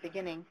at the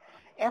beginning.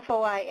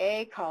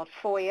 FOIA, called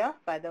FOIA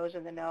by those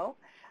in the know,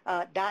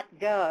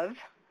 .gov,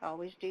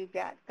 always do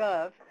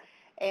 .gov,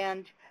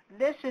 and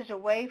this is a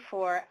way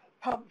for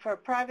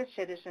private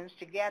citizens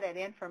to get at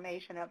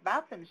information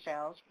about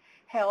themselves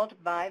held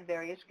by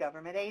various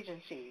government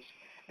agencies.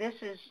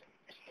 This is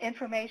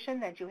information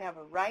that you have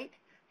a right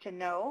to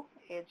know.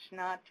 It's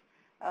not,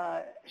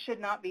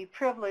 should not be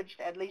privileged,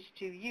 at least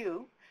to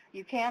you.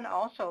 You can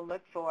also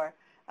look for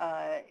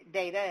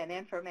data and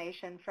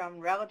information from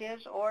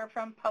relatives or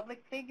from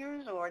public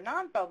figures or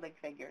non-public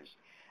figures.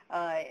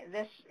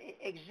 This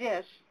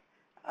exists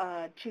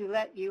to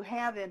let you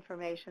have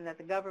information that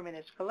the government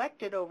has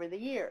collected over the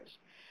years.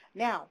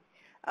 Now,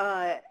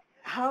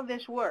 how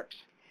this works,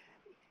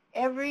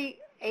 every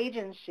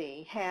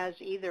agency has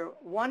either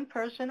one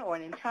person or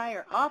an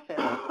entire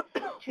office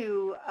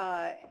to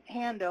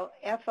handle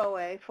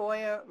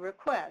FOIA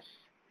requests.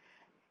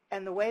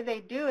 And the way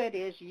they do it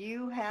is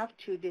you have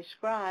to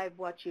describe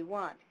what you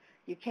want.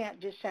 You can't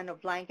just send a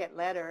blanket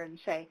letter and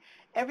say,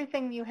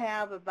 everything you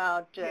have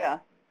about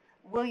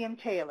William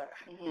Taylor.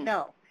 Mm-hmm.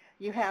 No,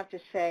 you have to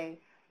say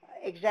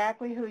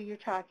exactly who you're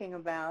talking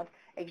about,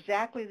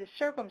 exactly the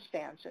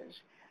circumstances.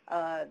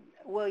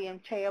 William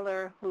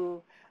Taylor,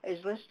 who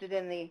is listed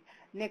in the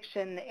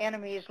Nixon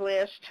enemies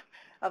list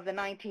of the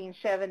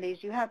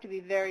 1970s, you have to be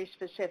very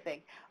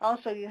specific.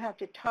 Also, you have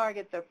to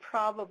target the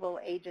probable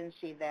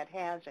agency that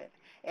has it,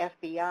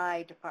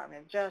 FBI,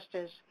 Department of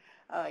Justice.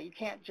 You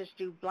can't just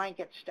do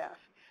blanket stuff.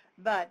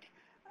 But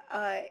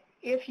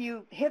if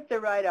you hit the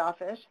right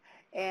office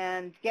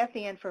and get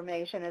the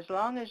information, as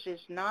long as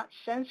it's not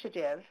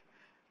sensitive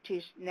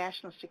to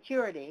national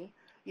security,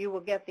 you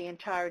will get the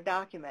entire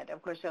document.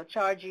 Of course, they'll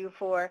charge you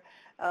for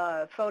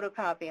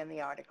photocopying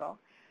the article.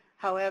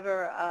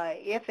 However,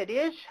 if it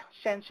is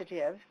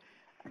sensitive,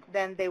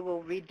 then they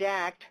will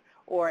redact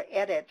or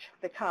edit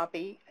the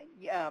copy,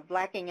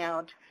 blacking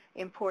out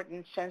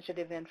important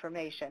sensitive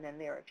information in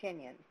their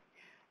opinion.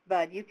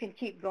 But you can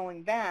keep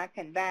going back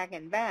and back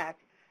and back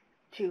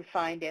to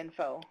find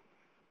info.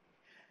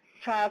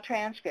 Trial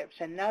transcripts,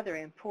 another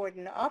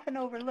important, often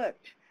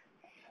overlooked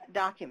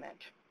document.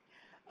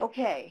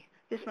 Okay,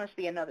 this must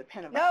be another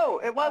Pentagon. No,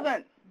 it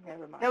wasn't.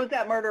 Never mind. That was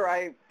that murder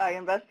I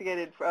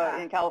investigated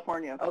in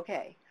California.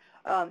 Okay.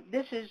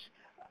 This is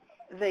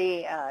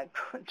the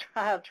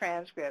trial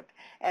transcript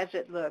as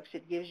it looks.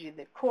 It gives you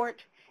the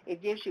court.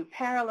 It gives you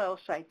parallel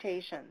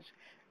citations,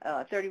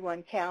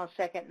 31 Cal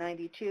 2nd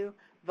 92,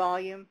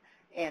 volume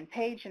and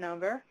page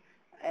number,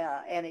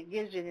 and it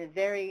gives you the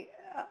very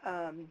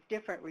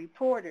different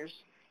reporters.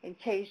 In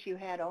case you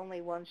had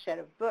only one set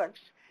of books,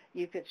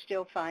 you could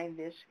still find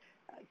this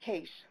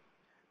case.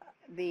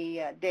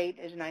 The date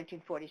is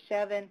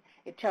 1947.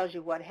 It tells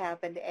you what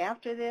happened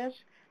after this.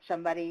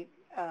 Somebody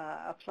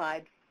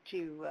applied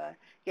to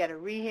get a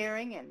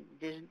rehearing and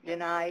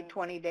denied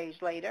 20 days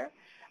later.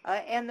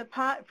 And the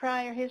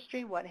prior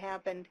history, what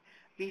happened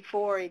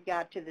before it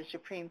got to the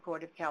Supreme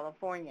Court of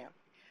California.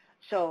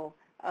 So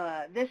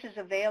this is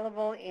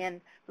available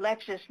in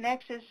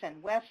LexisNexis and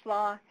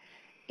Westlaw.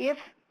 If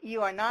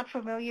you are not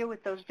familiar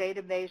with those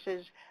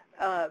databases,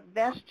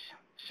 best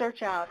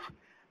search out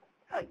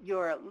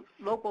your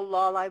local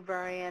law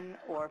librarian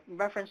or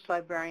reference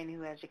librarian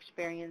who has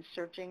experience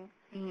searching,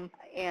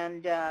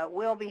 and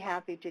we'll be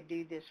happy to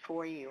do this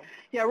for you.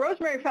 Yeah,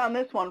 Rosemary found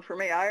this one for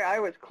me. I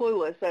was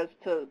clueless as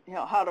to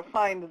how to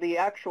find the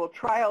actual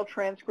trial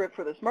transcript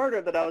for this murder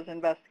that I was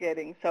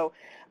investigating. So,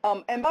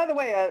 and by the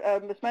way, I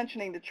was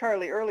mentioning to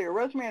Charlie earlier,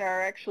 Rosemary and I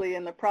are actually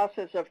in the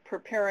process of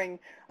preparing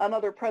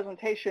another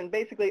presentation,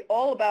 basically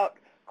all about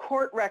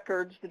court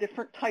records, the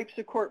different types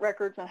of court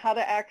records, and how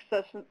to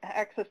access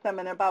them,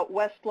 and about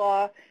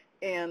Westlaw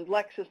and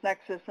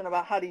LexisNexis, and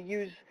about how to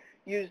use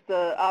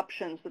the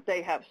options that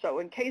they have. So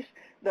in case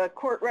the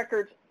court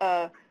records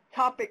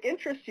topic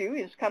interests you,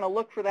 just kind of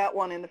look for that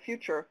one in the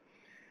future.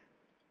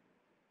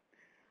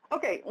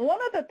 Okay, one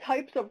of the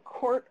types of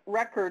court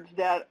records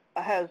that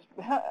has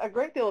a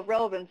great deal of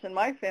relevance in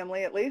my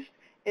family, at least,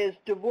 is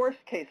divorce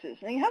cases.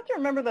 And you have to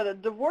remember that a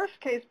divorce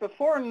case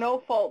before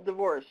no-fault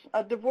divorce,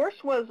 a divorce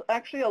was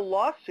actually a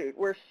lawsuit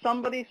where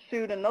somebody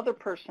sued another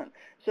person.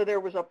 So there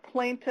was a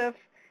plaintiff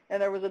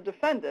and there was a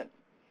defendant.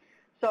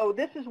 So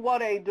this is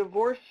what a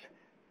divorce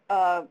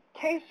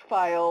case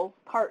file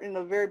part in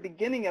the very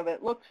beginning of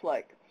it looks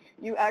like.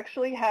 You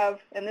actually have,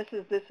 and this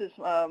is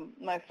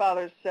my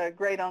father's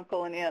great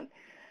uncle and aunt.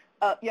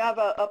 You have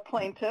a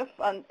plaintiff,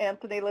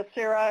 Anthony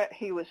Lacera.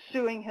 He was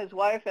suing his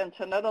wife,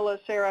 Antonetta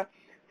Lacera,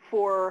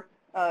 for,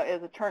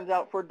 as it turns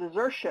out, for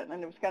desertion,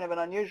 and it was kind of an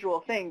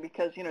unusual thing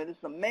because this is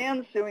a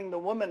man suing the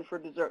woman for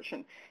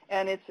desertion,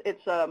 and it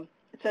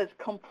says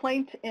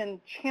complaint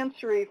in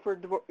chancery for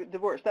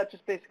divorce. That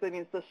just basically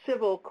means the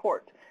civil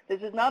court.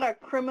 This is not a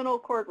criminal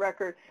court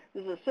record.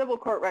 This is a civil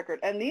court record,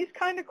 and these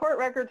kind of court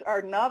records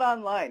are not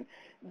online.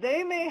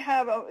 They may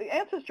have,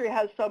 Ancestry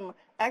has some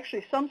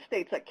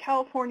states like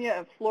California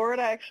and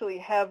Florida actually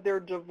have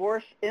their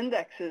divorce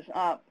indexes.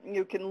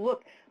 You can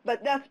look,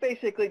 but that's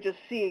basically just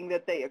seeing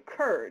that they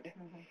occurred.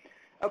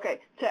 Okay,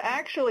 to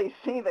actually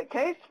see the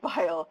case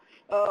file,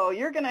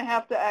 you're going to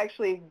have to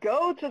actually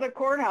go to the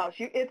courthouse.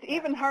 It's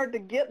even hard to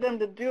get them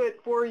to do it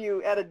for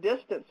you at a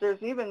distance.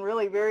 There's even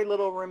really very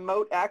little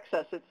remote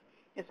access.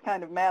 It's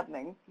kind of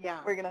maddening.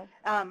 Yeah. We're gonna.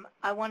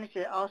 I wanted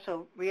to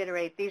also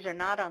reiterate, these are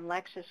not on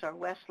Lexis or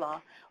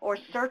Westlaw or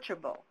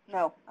searchable.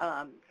 No.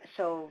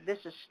 So this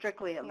is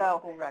strictly a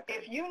local record.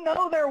 If you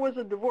know there was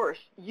a divorce,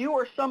 you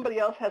or somebody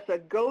else has to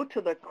go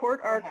to the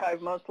court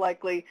archive, most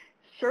likely,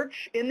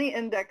 search in the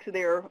index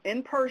there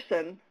in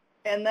person,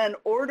 and then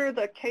order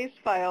the case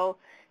file,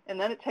 and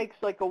then it takes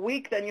like a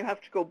week. Then you have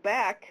to go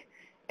back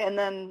and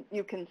then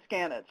you can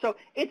scan it. So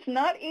it's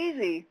not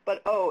easy,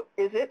 but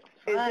is it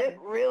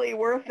really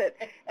worth it?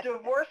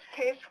 Divorce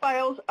case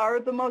files are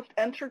the most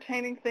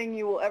entertaining thing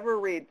you will ever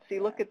read. See,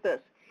 look at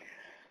this.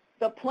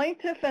 The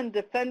plaintiff and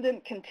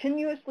defendant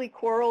continuously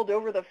quarreled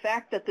over the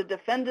fact that the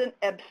defendant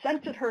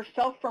absented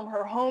herself from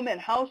her home and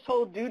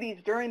household duties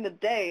during the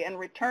day and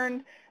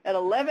returned at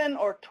 11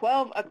 or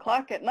 12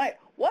 o'clock at night.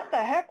 What the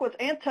heck was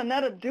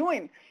Antonetta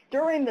doing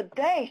during the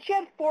day? She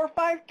had 4 or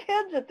 5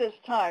 kids at this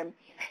time.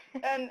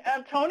 And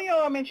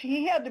Antonio, I mean,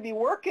 he had to be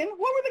working. What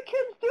were the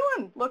kids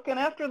doing? Looking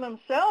after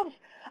themselves?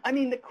 I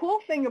mean, the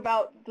cool thing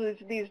about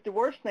these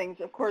divorce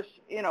things, of course,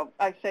 you know,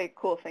 I say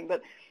cool thing,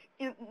 but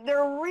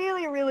they're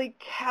really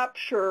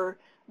capture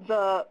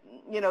the,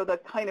 you know, the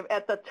kind of,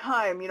 at the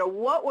time, you know,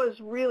 what was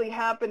really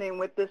happening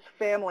with this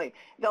family.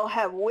 They'll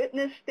have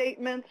witness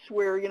statements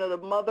where, you know, the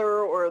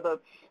mother or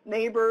the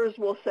neighbors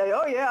will say,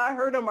 oh yeah, I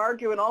heard him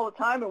arguing all the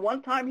time, and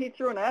one time he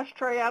threw an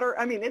ashtray at her.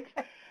 I mean, it's,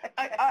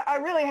 I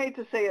really hate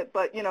to say it,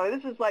 but, you know,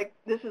 this is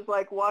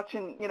like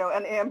watching, you know,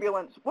 an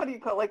ambulance. What do you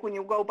call it? Like when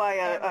you go by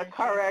a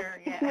car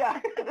accident? Yeah.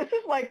 This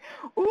is like,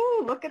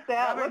 ooh, look at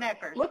that.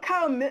 Look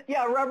how,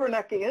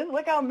 rubbernecking.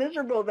 Look how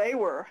miserable they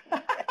were.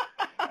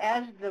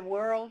 As the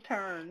world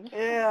turns.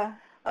 Yeah.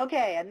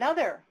 Okay,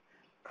 another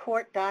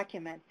court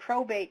document,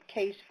 probate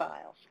case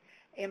files.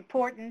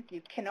 Important.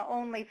 You can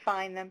only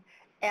find them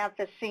at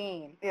the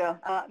scene. Yeah.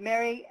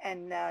 Mary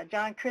and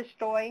John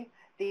Christoy.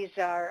 These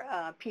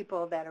are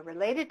people that are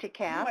related to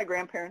Kath. My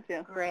grandparents,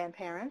 yeah.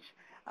 Grandparents.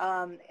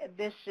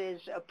 This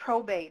is a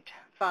probate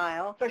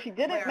file. So she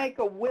didn't make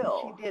a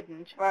will. She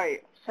didn't.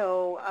 Right.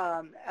 So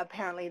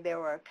apparently there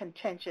were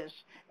contentious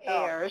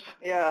heirs.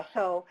 Yeah.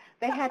 So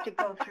they had to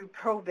go through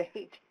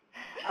probate.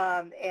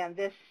 And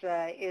this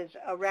is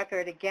a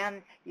record.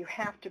 Again, you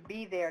have to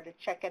be there to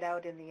check it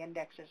out in the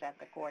indexes at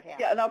the courthouse.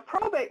 Yeah, now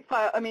probate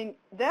file, I mean,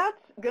 that's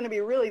going to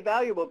be really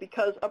valuable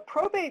because a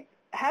probate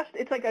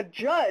it's like a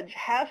judge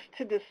has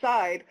to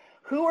decide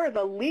who are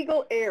the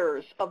legal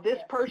heirs of this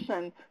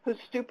person who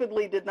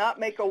stupidly did not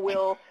make a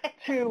will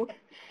to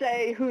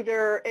say who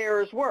their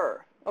heirs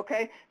were.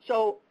 Okay,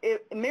 so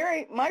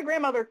my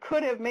grandmother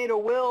could have made a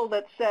will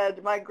that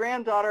said my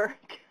granddaughter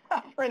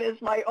Catherine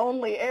is my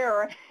only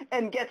heir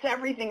and gets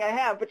everything I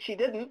have, but she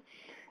didn't.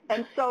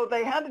 And so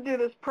they had to do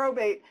this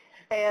probate,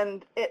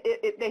 and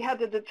they had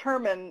to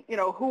determine, you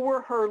know, who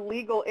were her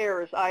legal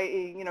heirs,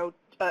 i.e., you know,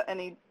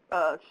 any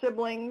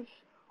siblings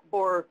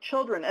or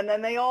children, and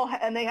then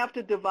they have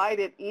to divide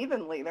it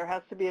evenly. There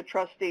has to be a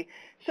trustee.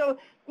 So,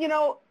 you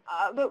know,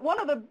 one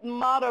of the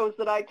mottos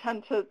that I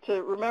tend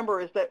to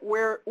remember is that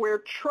where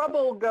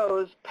trouble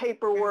goes,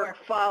 paperwork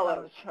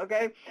follows,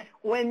 okay?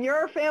 When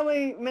your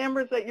family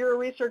members that you're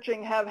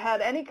researching have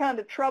had any kind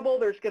of trouble,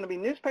 there's going to be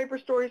newspaper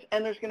stories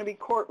and there's going to be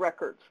court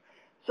records.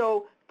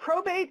 So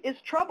probate is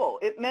trouble.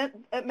 It meant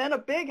a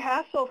big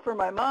hassle for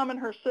my mom and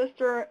her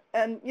sister,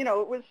 and, you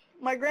know, it was,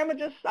 my grandma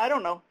just, I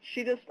don't know,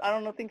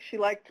 think she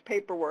liked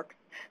paperwork.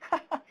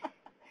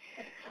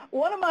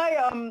 One of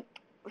my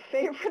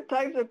favorite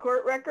types of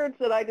court records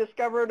that I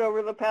discovered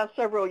over the past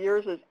several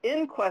years is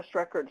inquest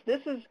records.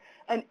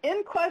 An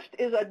inquest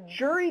is a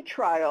jury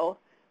trial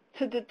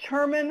to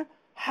determine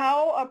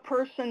how a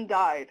person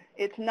died.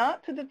 It's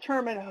not to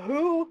determine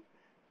who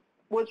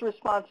was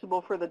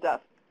responsible for the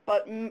death,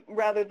 but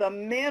rather the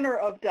manner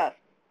of death.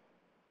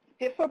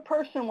 If a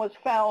person was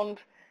found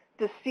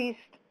deceased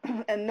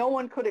and no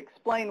one could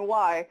explain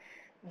why,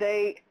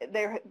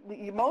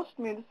 most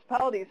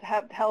municipalities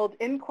have held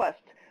inquests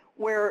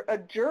where a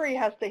jury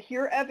has to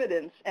hear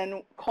evidence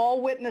and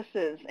call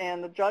witnesses,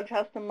 and the judge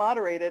has to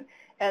moderate it,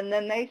 and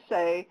then they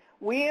say,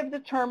 we have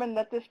determined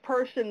that this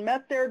person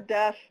met their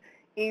death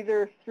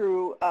either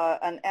through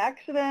an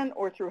accident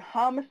or through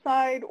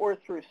homicide or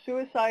through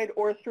suicide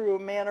or through a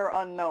manner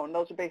unknown.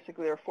 Those are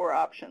basically their 4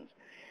 options.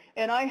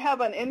 And I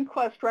have an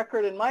inquest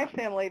record in my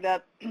family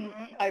that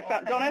I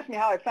found. Don't ask me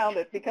how I found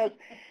it, because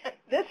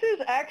this is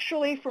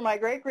actually for my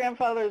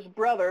great-grandfather's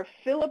brother,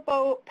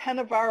 Filippo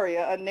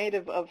Penavaria, a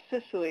native of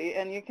Sicily.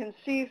 And you can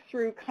see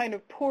through kind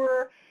of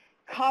poor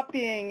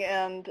copying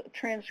and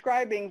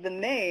transcribing the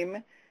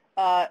name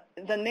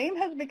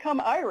has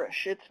become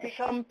Irish. It's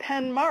become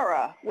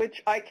Penmara,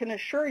 which I can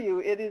assure you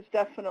it is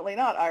definitely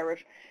not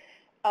Irish.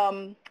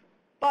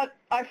 But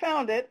I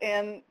found it,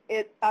 and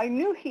I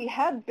knew he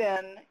had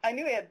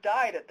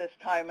died at this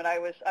time, and I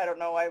was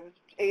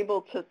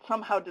able to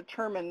somehow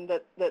determine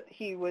that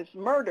he was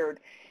murdered.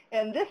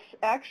 And this,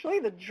 actually,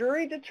 the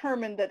jury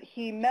determined that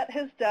he met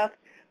his death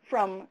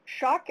from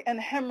shock and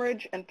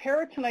hemorrhage and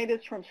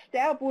peritonitis from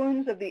stab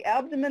wounds of the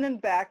abdomen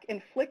and back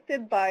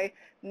inflicted by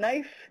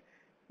knife,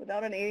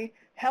 without an E,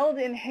 held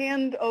in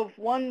hand of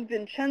one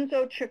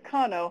Vincenzo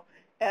Ciccano,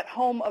 at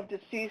home of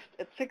deceased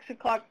at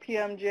 6:00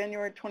 p.m.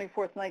 January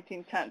 24th,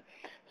 1910.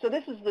 So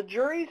this is the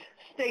jury's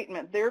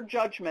statement, their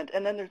judgment,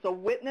 and then there's a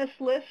witness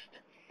list,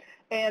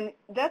 and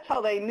that's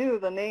how they knew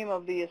the name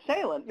of the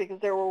assailant,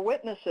 because there were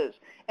witnesses,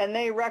 and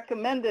they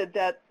recommended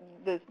that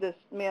this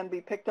man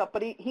be picked up,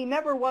 but he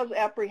never was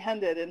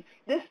apprehended, and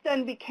this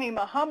then became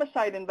a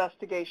homicide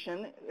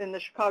investigation in the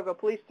Chicago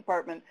Police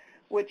Department.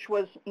 which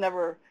was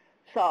never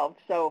solved.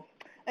 So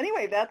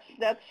anyway,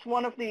 that's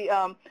one of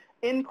the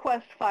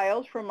inquest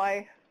files from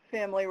my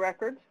family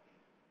records.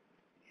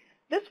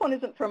 This one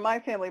isn't from my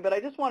family, but I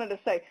just wanted to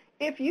say,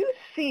 if you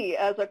see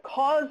as a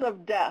cause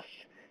of death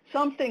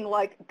something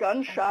like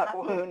gunshot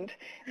wound,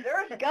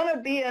 there's going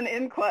to be an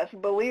inquest,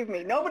 believe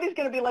me. Nobody's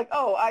going to be like,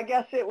 oh, I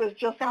guess it was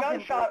just a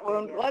gunshot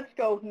wound. Let's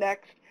go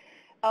next.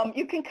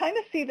 You can kind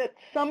of see that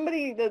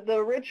somebody, the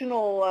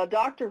original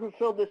doctor who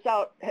filled this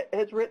out,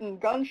 has written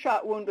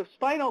gunshot wound of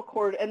spinal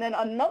cord, and then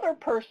another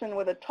person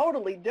with a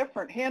totally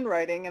different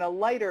handwriting and a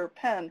lighter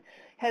pen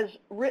has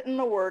written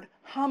the word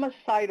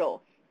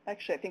homicidal.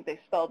 Actually, I think they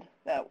spelled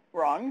that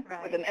wrong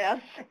with an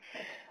S.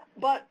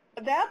 But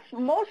that's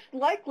most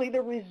likely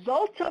the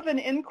result of an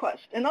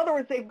inquest. In other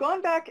words, they've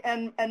gone back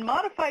and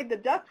modified the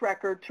death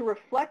record to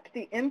reflect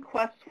the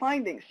inquest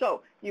findings.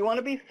 So you want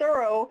to be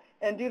thorough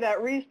and do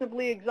that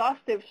reasonably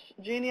exhaustive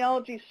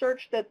genealogy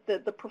search that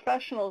the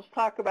professionals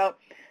talk about.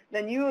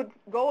 Then you would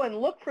go and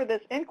look for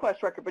this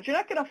inquest record, but you're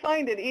not going to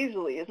find it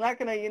easily. You're not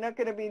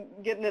going to be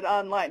getting it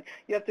online.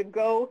 You have to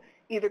go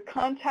either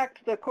contact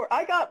the court.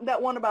 I got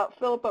that one about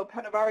Filippo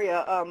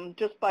Penavaria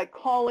just by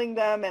calling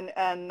them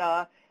and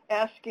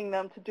asking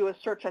them to do a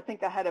search. I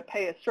think I had to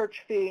pay a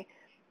search fee,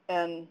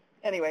 and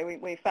anyway,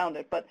 we found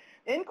it. But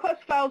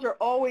inquest files are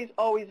always,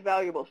 always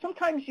valuable.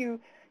 Sometimes you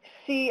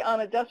see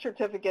on a death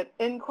certificate,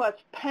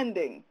 inquest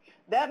pending.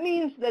 That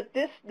means that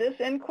this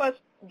inquest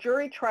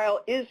jury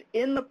trial is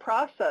in the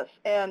process,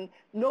 and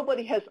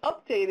nobody has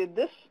updated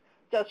this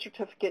death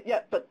certificate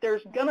yet, but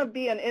there's going to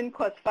be an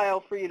inquest file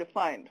for you to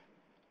find.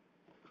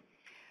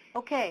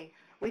 Okay,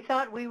 we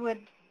thought we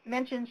would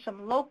mention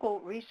some local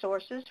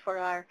resources for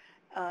our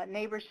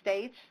neighbor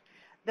states.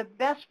 The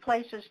best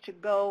places to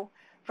go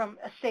from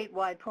a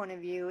statewide point of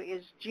view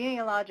is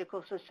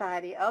Genealogical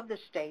Society of the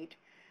state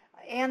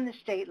and the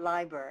state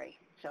library,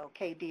 so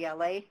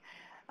KDLA.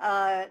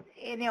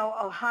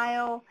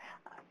 Ohio,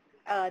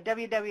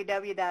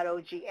 www.ogs.org,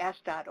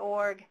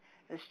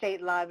 the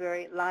state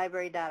library,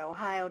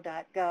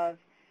 library.ohio.gov.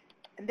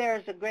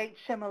 There's a great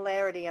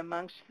similarity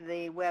amongst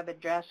the web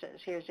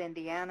addresses. Here's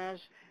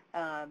Indiana's,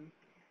 and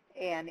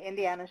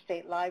Indiana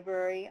State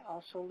Library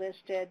also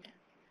listed.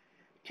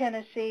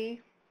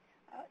 Tennessee,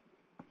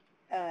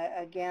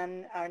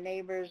 again, our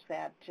neighbors,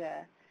 that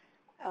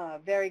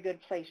very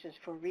good places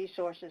for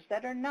resources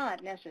that are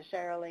not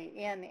necessarily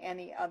in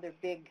any other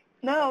big.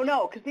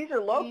 No, because these are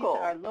local.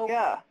 These are local.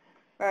 Yeah,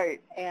 right.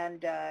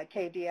 And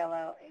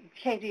KDLA.ky.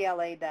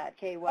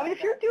 I mean,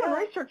 if you're doing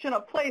research in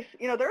a place,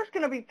 there's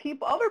going to be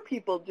other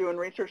people doing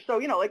research. So,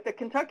 like the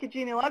Kentucky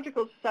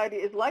Genealogical Society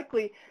is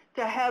likely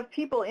to have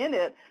people in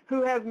it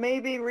who have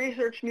maybe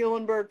researched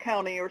Muhlenberg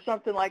County or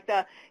something like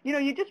that.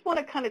 You just want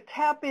to kind of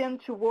tap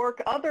into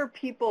work other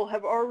people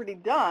have already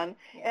done,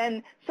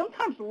 and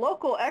sometimes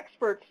local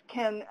experts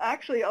can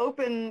actually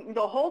open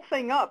the whole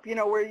thing up,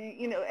 where,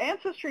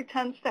 Ancestry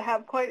tends to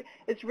have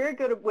it's very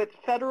good with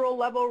federal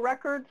level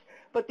records,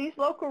 but these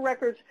local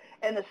records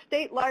and the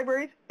state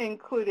libraries,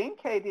 including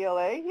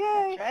KDLA,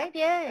 yay, that's right,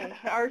 yay,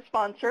 our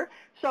sponsor.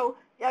 So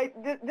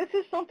this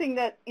is something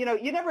that,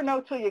 you never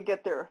know till you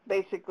get there,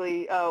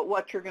 basically,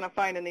 what you're going to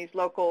find in these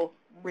local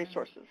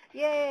resources.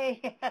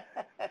 Yay.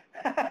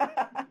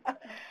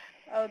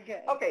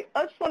 Okay. Okay,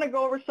 I just want to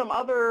go over some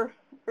other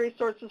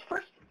resources.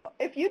 First,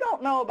 if you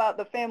don't know about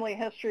the Family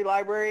History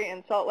Library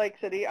in Salt Lake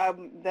City,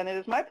 then it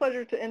is my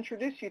pleasure to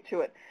introduce you to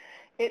it.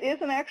 It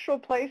is an actual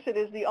place. It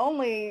is the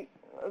only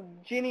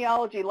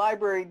genealogy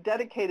library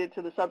dedicated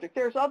to the subject.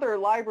 There's other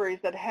libraries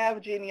that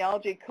have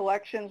genealogy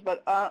collections,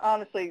 but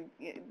honestly,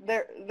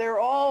 they're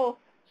all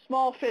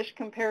small fish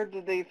compared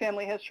to the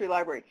Family History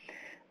Library.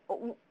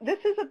 This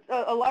is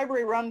a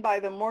library run by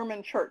the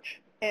Mormon Church,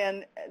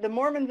 and the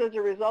Mormons, as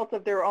a result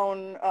of their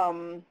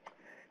own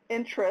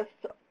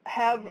interests,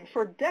 have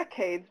for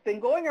decades been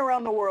going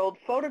around the world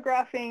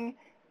photographing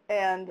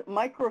and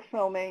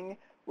microfilming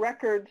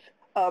records,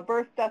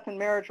 birth, death, and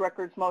marriage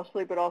records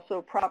mostly, but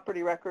also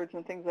property records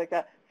and things like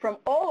that from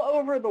all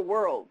over the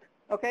world.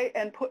 Okay,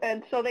 and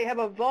so they have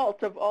a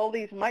vault of all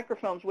these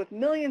microfilms with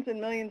millions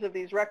and millions of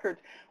these records,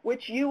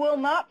 which you will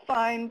not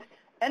find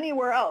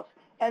anywhere else.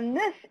 And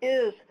this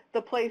is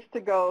the place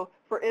to go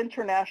for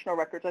international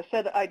records. I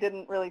said I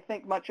didn't really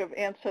think much of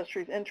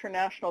Ancestry's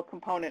international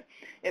component.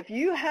 If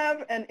you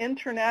have an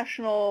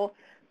international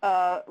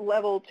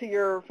level to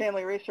your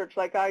family research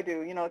like I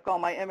do, like all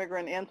my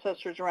immigrant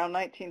ancestors around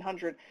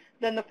 1900,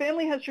 then the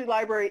Family History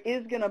Library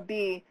is going to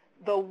be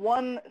the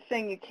one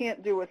thing you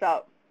can't do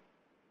without.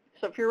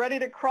 So if you're ready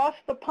to cross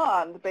the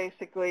pond,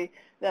 basically,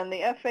 then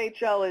the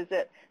FHL is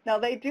it. Now,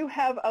 they do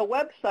have a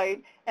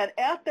website, and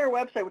at their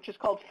website, which is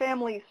called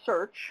Family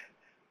Search,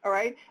 all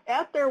right,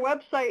 at their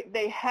website,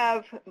 they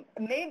have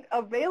made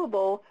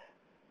available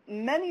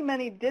many,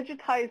 many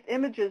digitized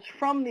images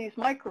from these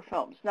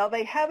microfilms. Now,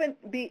 they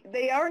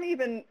aren't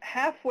even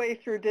halfway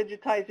through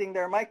digitizing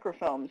their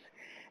microfilms,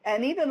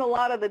 And even a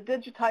lot of the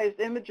digitized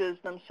images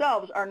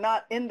themselves are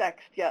not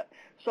indexed yet.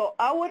 So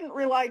I wouldn't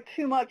rely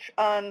too much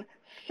on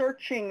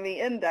searching the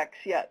index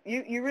yet.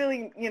 You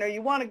really,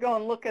 you want to go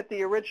and look at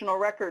the original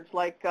records,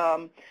 like,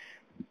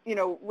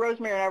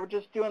 Rosemary and I were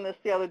just doing this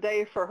the other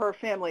day for her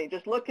family,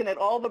 just looking at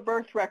all the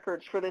birth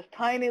records for this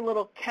tiny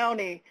little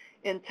county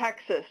in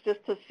Texas,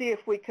 just to see if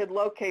we could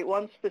locate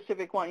one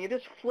specific one. You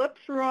just flip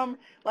through them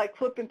like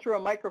flipping through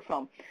a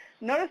microfilm.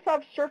 Notice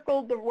I've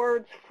circled the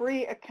words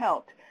free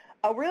account.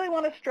 I really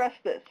want to stress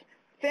this.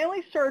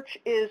 Family Search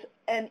is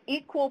an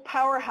equal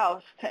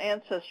powerhouse to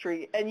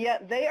Ancestry, and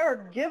yet they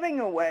are giving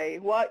away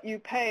what you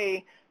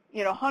pay,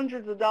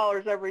 hundreds of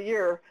dollars every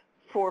year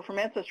from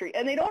Ancestry,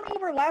 and they don't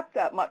overlap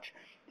that much.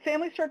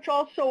 Family Search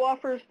also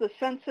offers the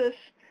census,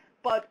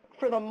 but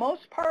for the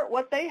most part,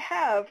 what they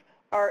have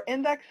are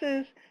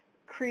indexes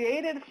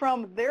created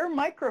from their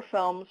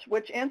microfilms,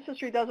 which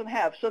Ancestry doesn't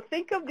have. So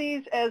think of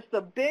these as the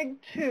big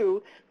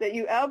two that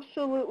you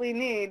absolutely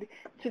need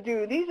to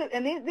do. These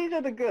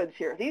are the goods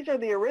here. These are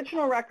the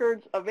original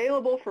records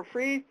available for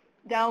free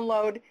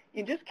download.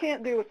 You just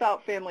can't do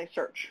without Family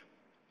Search.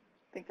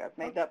 I think I've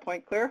made that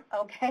point clear.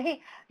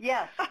 Okay,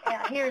 yes,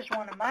 and here's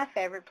one of my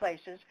favorite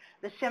places,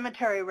 the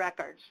cemetery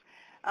records.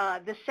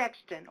 The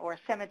sexton or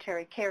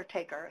cemetery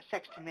caretaker,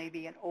 sexton may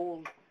be an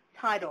old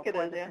title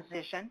for the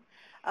position.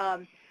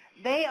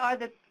 They are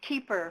the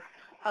keeper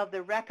of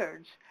the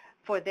records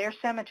for their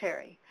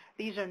cemetery.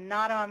 These are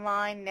not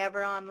online,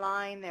 never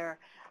online.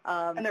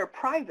 And they're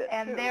private,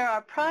 and too. They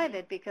are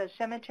private because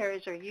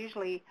cemeteries are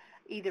usually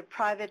either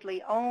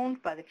privately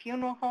owned by the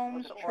funeral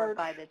homes or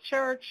by the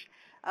church.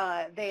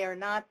 They are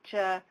not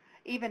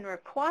even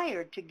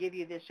required to give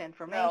you this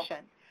information.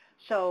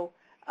 No. So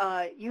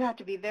you have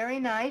to be very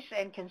nice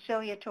and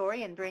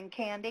conciliatory and bring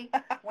candy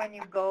when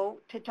you go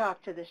to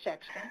talk to the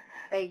sexton.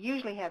 They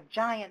usually have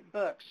giant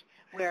books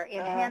where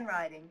in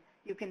handwriting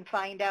you can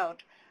find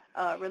out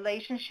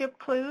relationship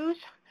clues,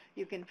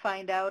 you can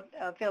find out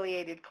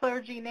affiliated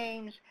clergy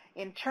names,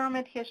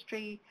 interment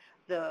history,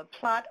 the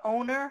plot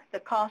owner, the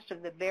cost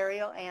of the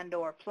burial and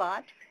or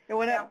plot. And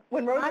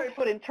when Rosemary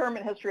put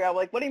interment history, I was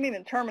like, what do you mean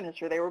interment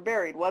history? They were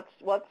buried. What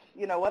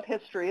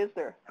history is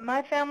there?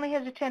 My family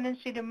has a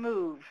tendency to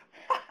move,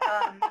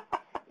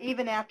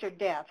 even after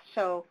death.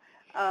 So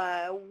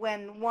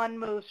when one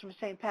moves from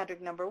St.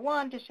 Patrick number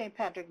 1 to St.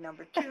 Patrick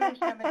number 2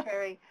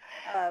 cemetery,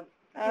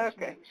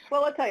 okay.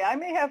 Well, I'll tell you, I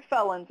may have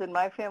felons in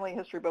my family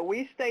history, but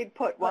we stayed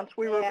put once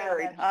we were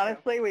buried.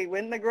 Honestly, we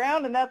went in the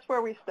ground, and that's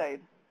where we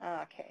stayed.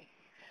 Okay.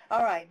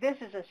 All right. This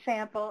is a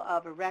sample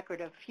of a record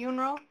of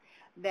funeral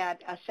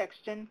that a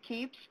sexton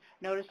keeps.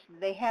 Notice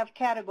they have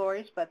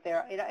categories, but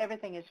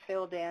everything is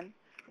filled in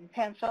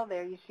pencil.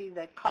 There you see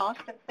the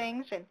cost of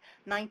things in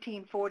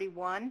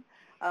 1941.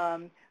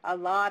 A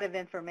lot of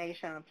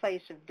information on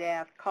place of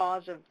death,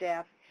 cause of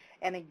death,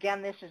 and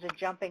again, this is a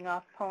jumping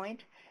off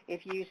point.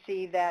 If you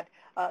see that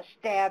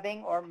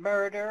stabbing or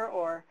murder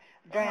or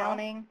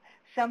drowning,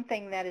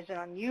 something that is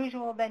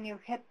unusual, then you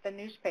hit the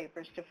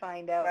newspapers to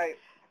find out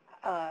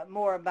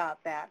more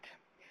about that.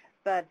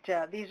 But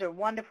these are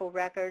wonderful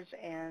records,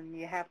 and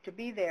you have to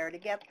be there to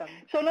get them.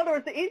 So in other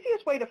words, the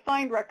easiest way to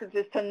find records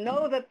is to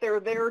know that they're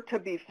there to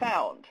be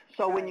found.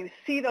 So when you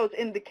see those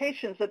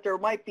indications that there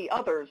might be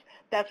others,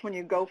 that's when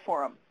you go for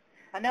them.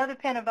 Another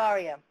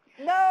Penavaria.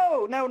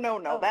 No.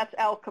 Oh. That's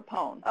Al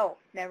Capone. Oh,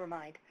 never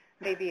mind.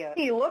 Maybe a...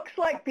 He looks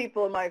like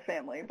people in my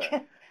family,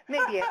 but...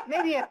 maybe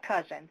a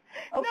cousin.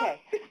 Okay.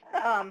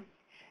 No.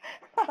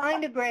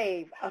 Find a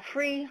Grave, a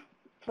free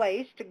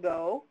place to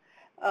go.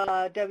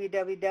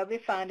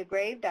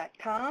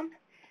 www.findagrave.com,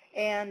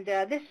 and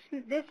this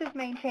is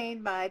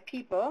maintained by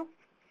people.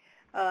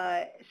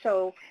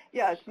 So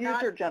it's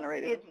user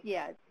generated.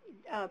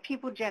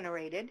 People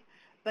generated,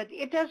 but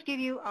it does give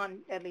you, on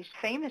at least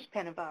famous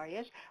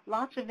Penavarias,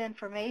 lots of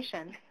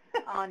information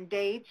on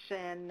dates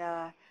and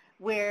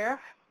where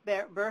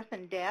birth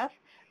and death.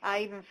 I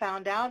even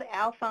found out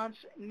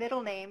Alphonse's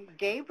middle name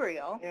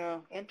Gabriel. Yeah.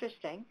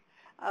 Interesting,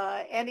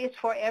 and it's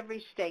for every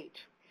state.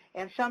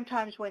 And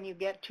sometimes when you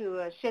get to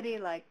a city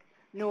like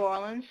New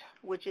Orleans,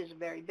 which is a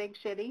very big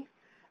city,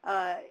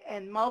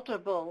 and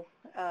multiple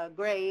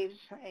graves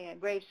and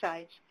grave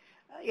sites,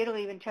 it'll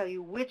even tell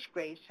you which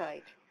grave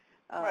site,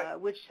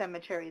 which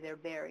cemetery they're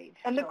buried.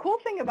 And the cool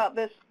thing about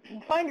this,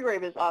 Find a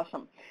Grave is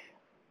awesome.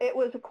 It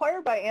was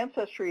acquired by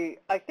Ancestry,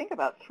 I think,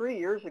 about 3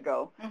 years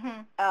ago.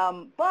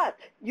 Mm-hmm. But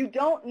you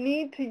don't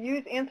need to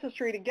use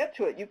Ancestry to get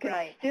to it. You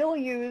can still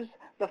use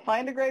the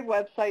Find a Grave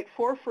website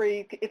for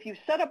free. If you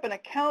set up an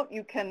account,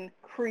 you can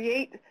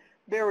create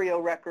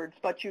burial records,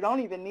 but you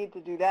don't even need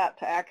to do that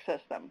to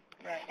access them.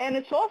 Right. And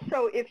it's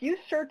also, if you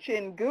search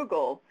in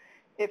Google,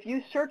 if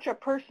you search a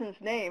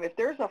person's name, if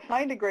there's a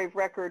Find a Grave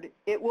record,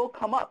 it will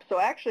come up. So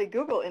actually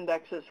Google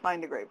indexes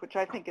Find a Grave, which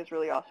I think is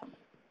really awesome.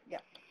 Yeah.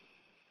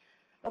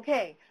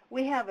 Okay,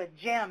 we have a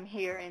gem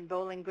here in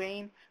Bowling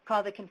Green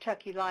called the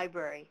Kentucky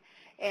Library,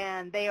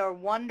 and they are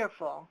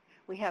wonderful.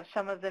 We have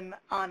some of them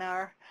on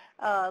our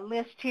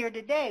list here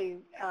today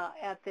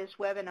at this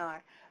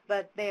webinar,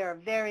 but they are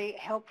very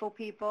helpful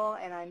people,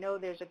 and I know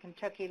there's a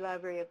Kentucky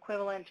Library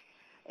equivalent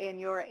in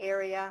your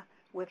area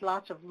with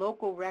lots of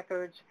local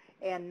records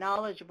and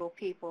knowledgeable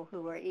people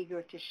who are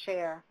eager to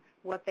share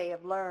what they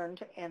have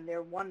learned in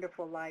their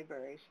wonderful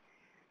libraries.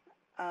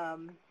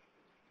 One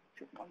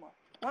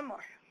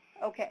more.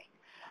 Okay.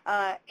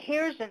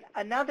 Here's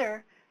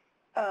another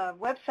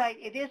website.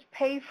 It is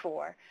paid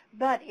for,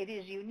 but it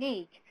is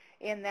unique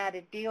in that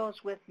it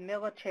deals with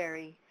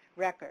military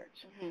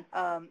records.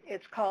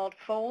 It's called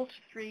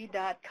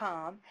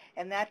fold3.com,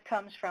 and that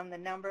comes from the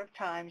number of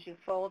times you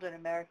fold an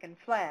American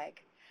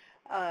flag.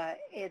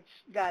 It's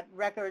got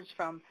records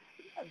from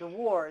the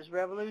wars,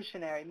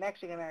 Revolutionary,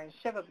 Mexican-American,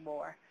 Civic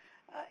War.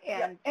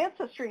 And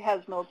Ancestry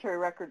has military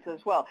records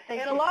as well. And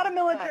a do. lot of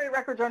military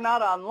records are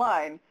not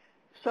online.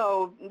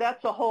 So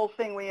that's a whole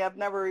thing we have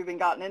never even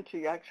gotten into.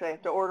 You actually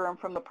have to order them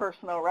from the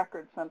Personnel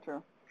Records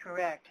Center.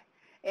 Correct.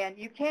 And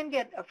you can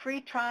get a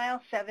free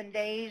trial, 7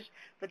 days,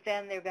 but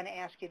then they're going to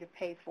ask you to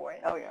pay for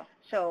it. Oh, yeah.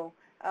 So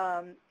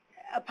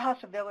a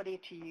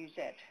possibility to use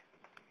it.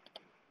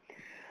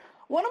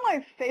 One of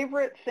my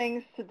favorite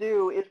things to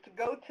do is to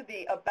go to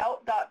the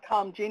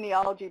about.com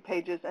genealogy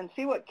pages and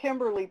see what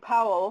Kimberly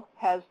Powell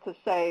has to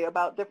say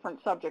about different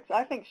subjects.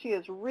 I think she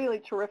is really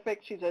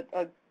terrific. She's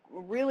a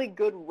really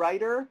good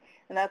writer,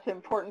 and that's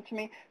important to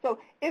me. So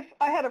if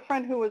I had a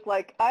friend who was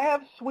like, I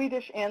have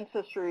Swedish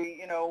ancestry,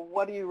 you know,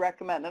 what do you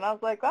recommend? And I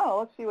was like, oh,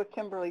 let's see what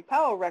Kimberly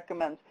Powell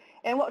recommends.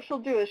 And what she'll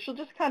do is she'll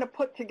just kind of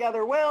put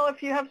together, well,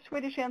 if you have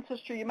Swedish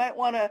ancestry, you might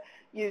want to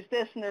use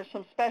this, and there's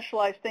some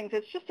specialized things.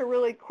 It's just a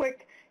really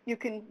quick, you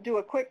can do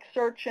a quick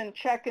search and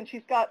check, and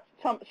she's got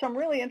some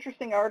really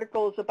interesting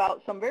articles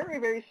about some very,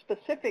 very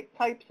specific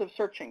types of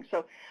searching.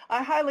 So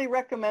I highly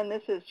recommend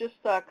this as just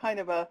kind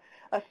of a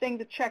thing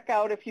to check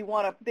out if you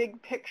want a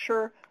big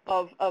picture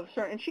of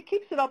certain, and she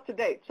keeps it up to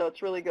date, so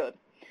it's really good.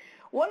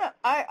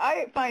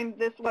 I find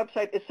this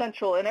website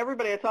essential, and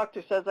everybody I talk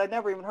to says, I'd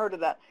never even heard of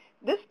that.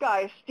 This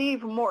guy,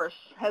 Steve Morse,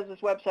 has this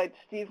website,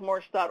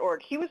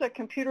 stevemorse.org. He was a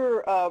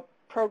computer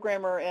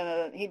programmer,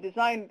 and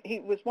he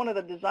was one of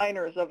the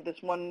designers of this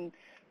one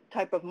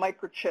type of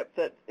microchip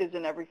that is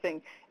in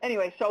everything.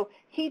 Anyway, so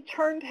he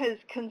turned his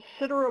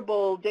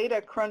considerable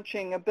data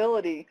crunching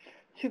ability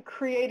to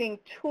creating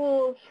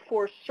tools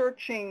for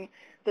searching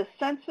the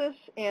census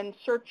and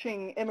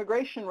searching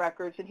immigration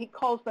records, and he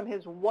calls them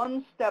his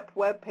one-step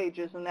web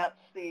pages, and that's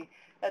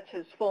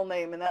his full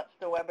name, and that's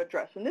the web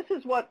address. And this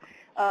is what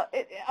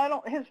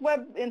his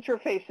web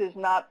interface is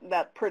not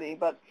that pretty,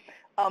 but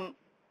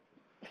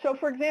so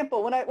for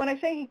example, when I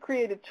say he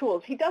created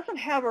tools, he doesn't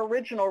have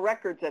original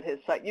records at his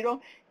site.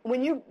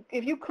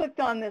 If you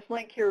clicked on this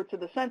link here to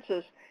the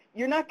census,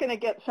 you're not going to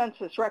get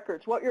census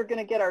records. What you're going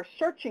to get are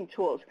searching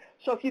tools.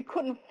 So if you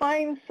couldn't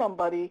find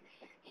somebody,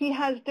 he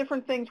has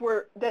different things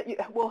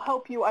that will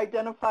help you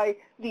identify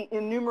the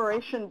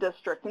enumeration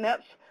district. And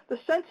the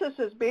census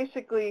is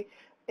basically,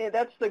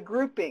 that's the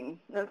grouping.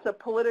 That's a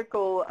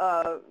political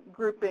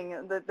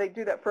grouping. That they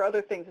do that for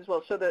other things as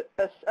well. So that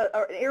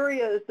our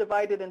area is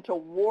divided into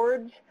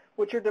wards,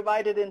 which are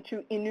divided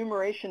into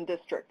enumeration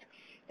districts.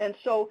 And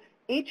so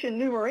each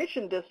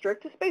enumeration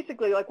district is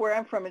basically like where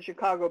I'm from in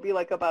Chicago, be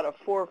like about a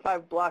 4 or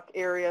 5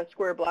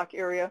 square block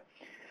area.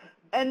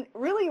 And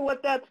really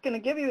what that's going to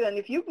give you then,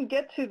 if you can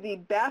get to the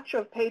batch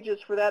of pages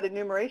for that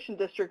enumeration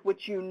district,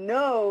 which you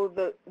know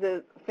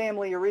the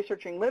family you're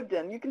researching lived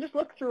in, you can just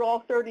look through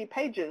all 30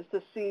 pages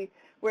to see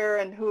where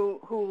and who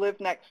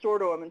lived next door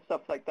to them and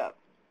stuff like that.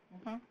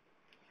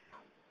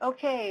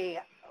 Okay,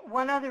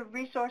 one other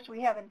resource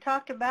we haven't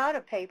talked about,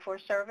 a paid-for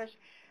service,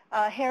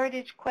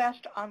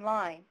 HeritageQuest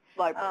Online.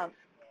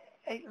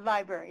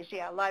 Libraries,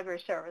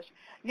 library service.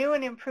 New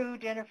and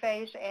improved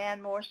interface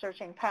and more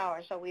searching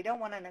power, so we don't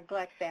want to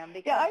neglect them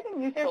because I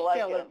didn't used to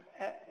like it.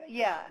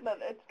 But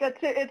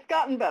it's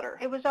gotten better.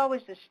 It was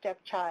always the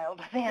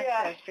stepchild of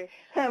Ancestry.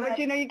 But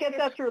you get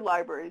that through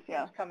libraries,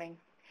 It's coming.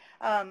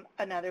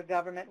 Another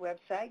government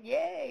website,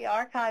 yay,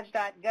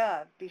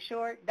 archives.gov. Be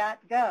sure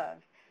 .gov,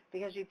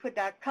 because if you put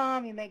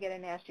 .com, you may get a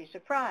nasty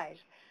surprise.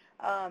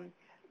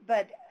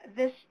 But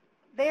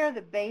they are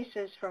the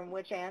basis from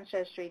which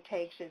Ancestry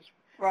takes its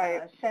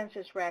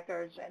census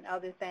records and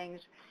other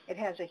things. It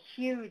has a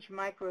huge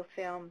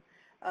microfilm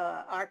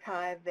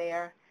archive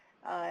there.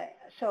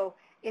 So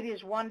it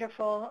is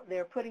wonderful.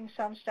 They're putting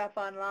some stuff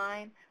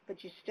online,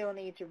 but you still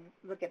need to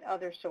look at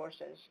other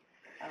sources.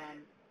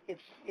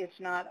 It's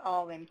not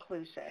all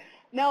inclusive.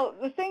 Now,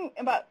 the thing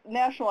about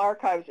National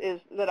Archives is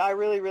that I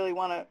really, really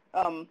want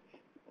to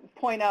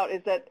point out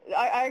is that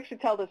I actually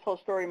tell this whole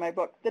story in my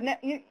book. The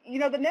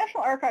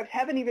National Archives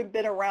haven't even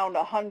been around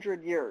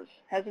 100 years.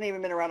 Hasn't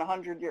even been around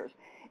 100 years.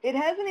 It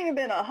hasn't even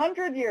been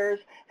 100 years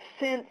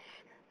since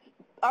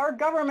our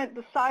government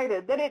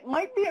decided that it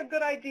might be a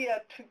good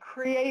idea to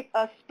create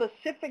a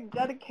specific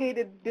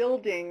dedicated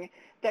building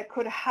that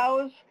could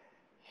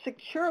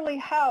securely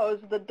house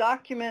the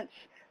documents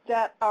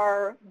that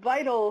are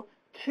vital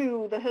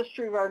to the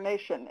history of our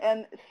nation.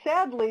 And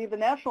sadly, the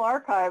National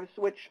Archives,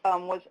 which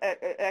was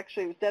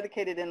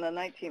dedicated in the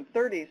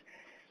 1930s,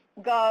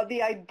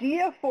 the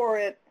idea for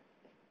it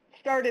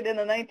started in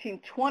the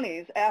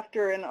 1920s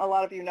after, and a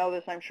lot of you know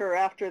this, I'm sure,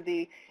 after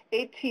the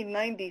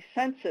 1890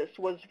 census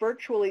was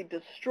virtually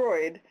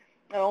destroyed.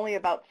 Only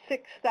about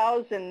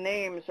 6,000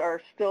 names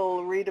are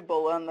still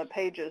readable on the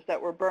pages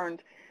that were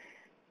burned.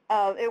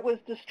 It was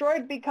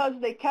destroyed because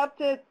they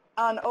kept it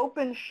on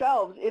open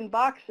shelves in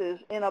boxes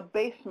in a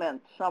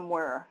basement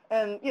somewhere.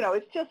 And, you know,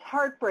 it's just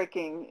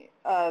heartbreaking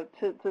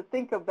to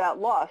think of that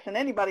loss. And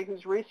anybody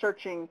who's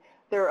researching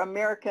their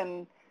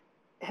American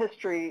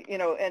history, you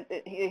know, and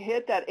he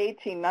hit that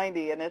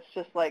 1890, and it's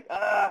just like,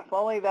 if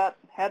only that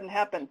hadn't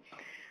happened.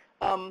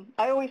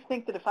 I always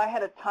think that if I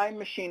had a time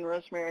machine,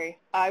 Rosemary,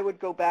 I would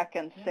go back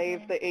and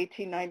save the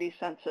 1890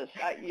 census.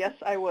 Yes,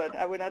 I would.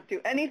 I would not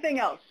do anything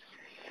else.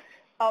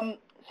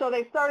 So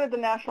they started the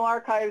National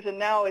Archives, and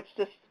now it's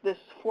just this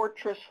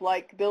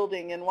fortress-like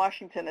building in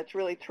Washington. It's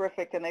really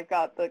terrific, and they've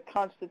got the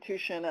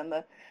Constitution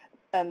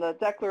and the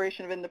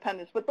Declaration of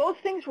Independence. But those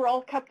things were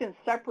all kept in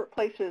separate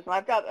places, and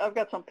I've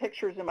got some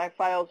pictures in my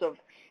files of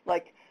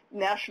like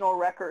national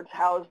records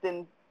housed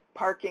in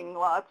parking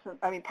lots,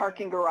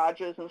 parking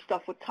garages and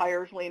stuff with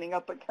tires leaning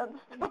up against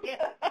them.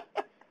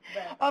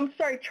 I'm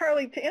sorry,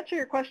 Charlie, to answer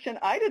your question,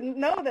 I didn't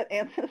know that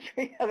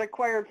Ancestry had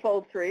acquired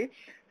Fold 3.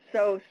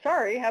 So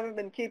sorry, haven't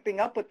been keeping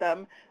up with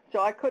them. So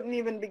I couldn't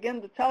even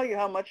begin to tell you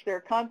how much their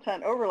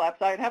content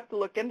overlaps. I'd have to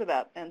look into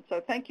that. And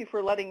so thank you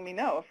for letting me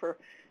know for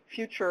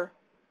future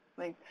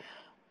things.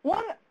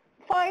 One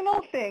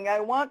final thing I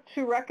want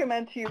to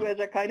recommend to you as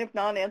a kind of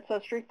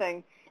non-Ancestry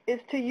thing is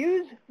to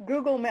use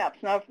Google Maps.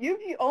 Now, if you've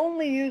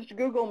only used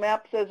Google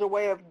Maps as a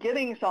way of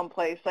getting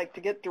someplace, like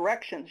to get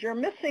directions, you're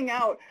missing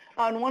out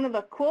on one of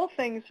the cool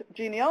things,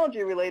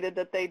 genealogy related,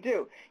 that they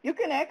do. You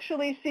can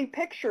actually see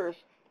pictures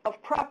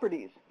of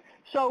properties.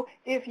 So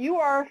if you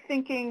are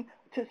thinking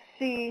to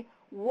see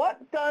what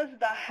does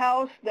the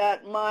house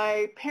that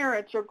my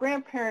parents or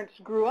grandparents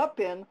grew up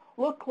in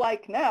look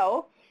like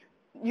now,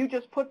 you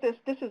just put this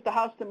is the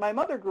house that my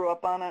mother grew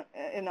up on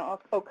in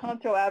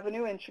Oconto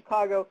Avenue in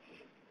Chicago.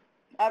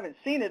 I haven't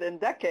seen it in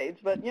decades,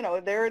 but you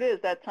know, there it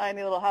is, that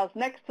tiny little house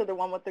next to the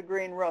one with the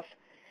green roof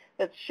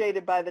that's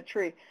shaded by the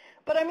tree.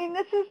 But I mean,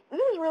 this is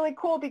really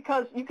cool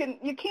because you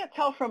can't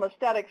tell from a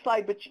static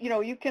slide, but you know,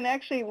 you can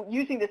actually,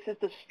 using this as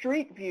the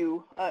street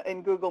view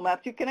in Google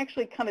Maps, you can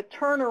actually kind of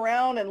turn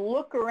around and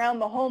look around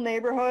the whole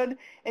neighborhood,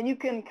 and you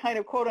can kind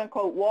of quote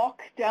unquote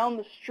walk down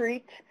the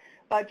street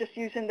by just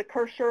using the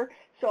cursor.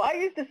 So I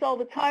use this all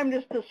the time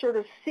just to sort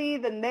of see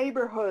the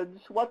neighborhoods,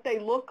 what they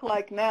look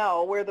like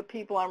now, where the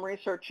people I'm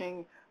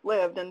researching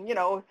lived. And, you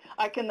know,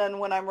 I can then,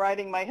 when I'm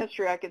writing my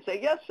history, I can say,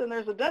 yes, and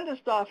there's a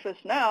dentist office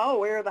now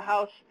where the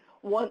house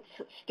once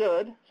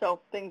stood.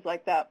 So things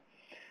like that.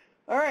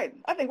 All right,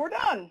 I think we're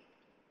done.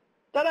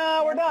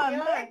 Ta-da, we're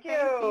done. Thank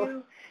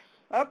you.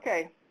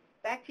 Okay.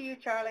 Back to you,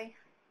 Charlie.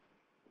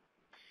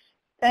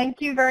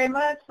 Thank you very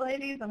much,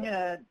 ladies. I'm going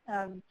to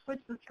switch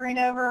the screen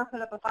over,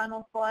 put up a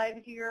final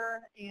slide here,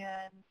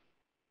 and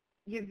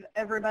give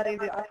everybody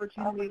the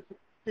opportunity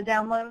to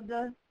download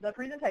the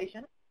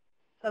presentation.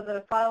 So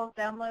the files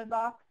download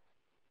box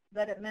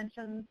that it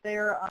mentions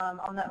there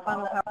on that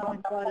final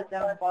PowerPoint slide is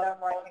down in the bottom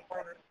right-hand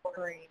corner of the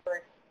screen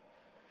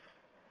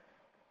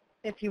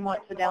if you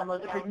want to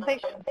download the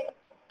presentation.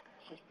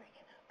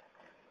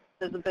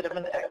 There's a bit of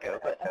an echo,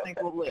 but I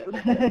think we'll live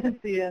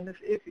at the end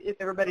if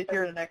everybody's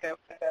hearing an echo.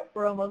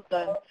 We're almost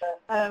done.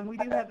 We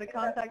do have the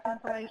contact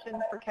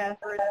information for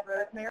Catherine and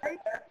Rosemary.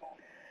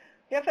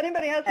 Yeah, if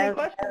anybody has any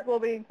questions, we'll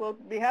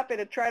be happy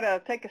to try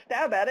to take a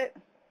stab at it.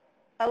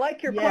 I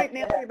like your point,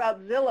 Nancy,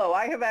 about Zillow.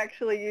 I have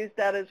actually used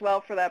that as well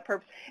for that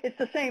purpose. It's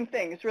the same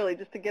thing. It's really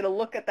just to get a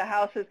look at the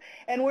houses.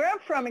 And where I'm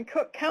from in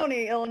Cook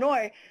County,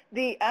 Illinois,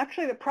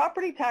 actually the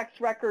property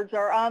tax records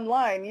are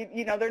online.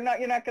 You know, you're not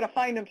going to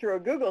find them through a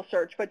Google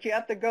search, but you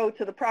have to go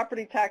to the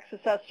property tax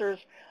assessor's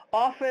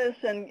office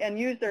and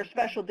use their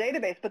special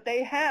database. But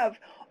they have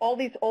all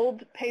these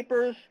old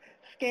papers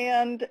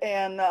scanned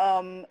and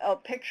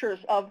pictures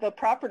of the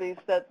properties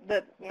that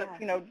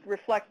you know,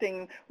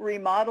 reflecting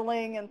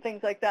remodeling and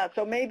things like that.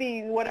 So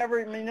maybe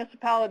whatever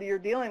municipality you're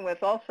dealing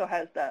with also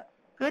has that.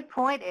 Good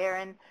point,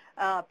 Erin.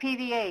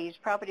 PVAs,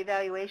 property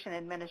valuation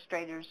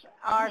administrators,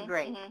 are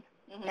great.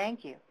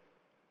 Thank you.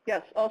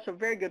 Yes, also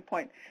very good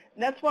point.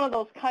 And that's one of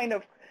those kind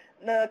of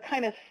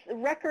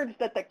records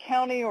that the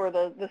county or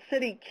the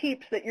city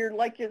keeps that you're,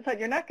 like you said,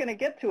 you're not going to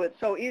get to it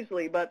so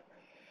easily, but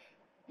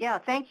yeah,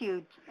 thank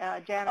you,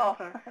 Janet,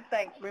 for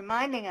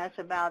reminding us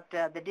about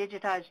the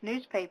digitized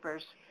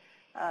newspapers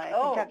at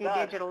Kentucky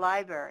Digital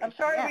Library. I'm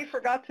sorry we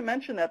forgot to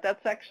mention that.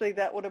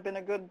 That would have been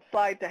a good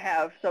slide to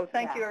have. So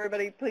thank you,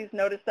 everybody. Please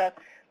notice that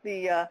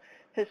the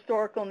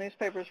historical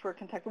newspapers for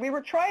Kentucky. We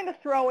were trying to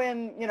throw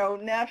in, you know,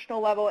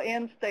 national level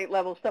and state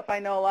level stuff. I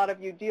know a lot of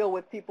you deal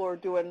with people who are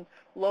doing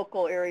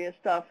local area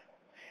stuff.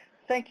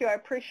 Thank you. I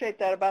appreciate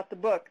that about the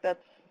book.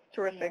 That's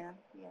terrific.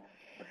 Yeah,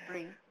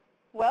 agree.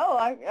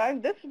 Well,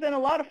 this has been a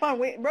lot of fun.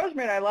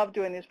 Rosemary and I love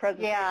doing these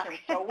presentations.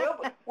 Yeah. So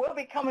we'll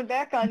be coming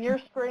back on your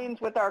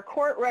screens with our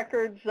court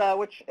records,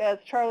 which, as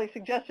Charlie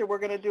suggested, we're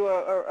going to do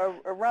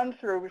a run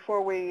through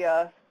before we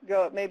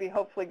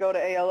hopefully go to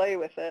ALA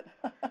with it.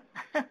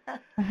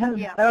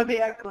 Yeah. That would be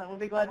excellent. We'll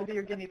be glad to be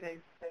your guinea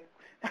pigs.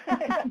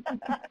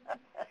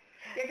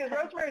 Yeah, because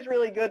Rosemary's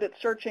really good at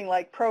searching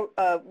like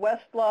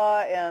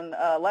Westlaw and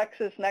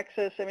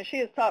LexisNexis. I mean, she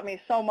has taught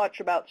me so much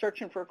about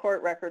searching for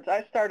court records.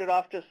 I started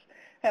off just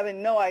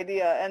having no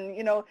idea, and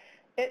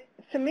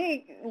to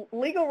me,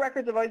 legal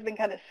records have always been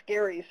kind of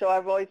scary. So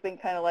I've always been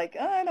kind of like,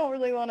 I don't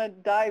really want to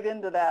dive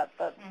into that.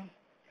 But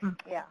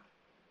yeah,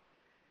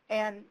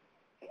 and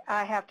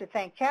I have to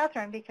thank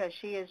Catherine because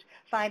she is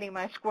finding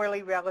my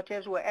squirrely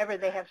relatives wherever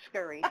they have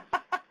scurried.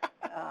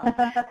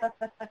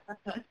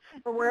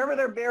 Or wherever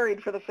they're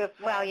buried for the fifth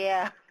time. Well,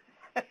 yeah.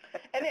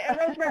 And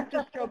Rosemary's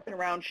just joking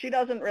around. She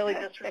doesn't really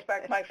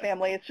disrespect my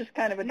family. It's just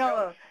kind of a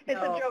joke.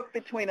 It's a joke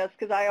between us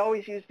because I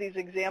always use these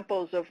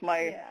examples of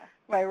my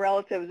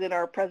relatives in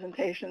our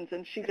presentations,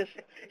 and she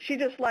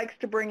just likes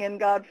to bring in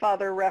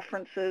Godfather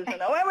references.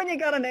 And when you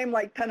got a name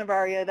like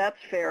Penavaria, that's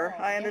fair.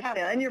 I understand.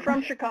 And you're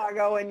from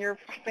Chicago, and your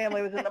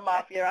family was in the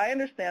mafia. I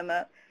understand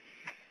that.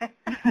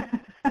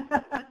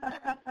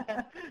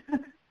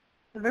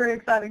 It's a very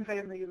exciting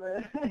family you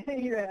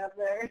have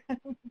there.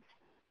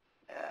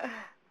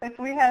 If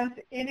we have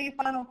any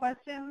final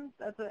questions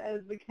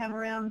as we come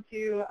around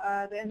to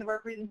the end of our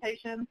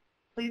presentation,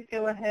 please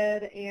go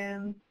ahead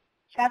and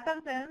chat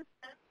those in.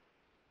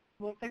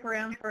 We'll stick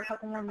around for a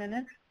couple more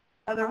minutes.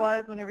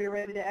 Otherwise, whenever you're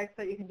ready to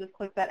exit, you can just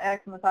click that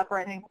X in the top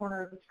right-hand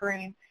corner of the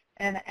screen.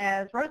 And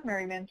as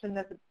Rosemary mentioned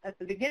at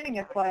the beginning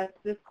of class,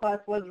 this class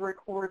was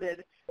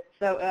recorded,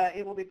 so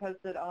it will be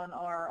posted on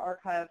our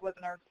archive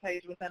webinars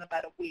page within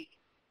about a week.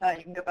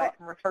 You can go back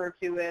and refer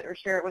to it or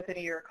share it with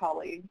any of your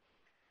colleagues.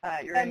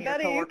 And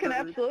Betty, you can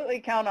absolutely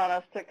count on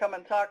us to come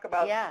and talk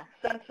about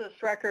census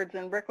records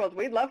and brick walls.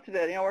 We'd love to do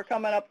it. We're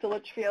coming up to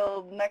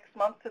Litchfield next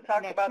month to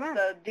talk about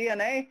the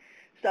DNA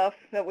stuff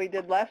that we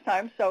did last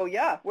time. So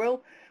yeah,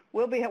 we'll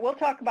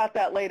talk about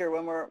that later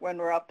when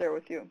we're up there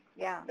with you.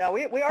 Yeah. Now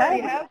we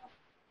already have.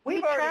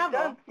 We've already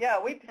done. Yeah,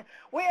 we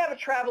have a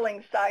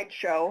traveling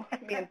sideshow.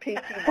 Me and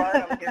P.T.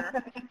 Barnum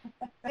here.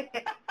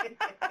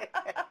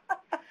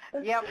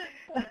 Yep.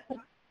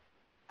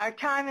 Our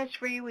time is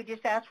free. We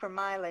just ask for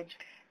mileage.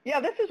 Yeah,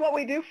 this is what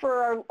we do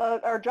for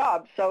our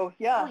job. So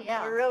yeah,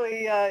 we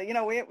really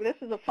this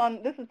is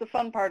the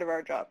fun part of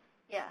our job.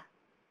 Yeah.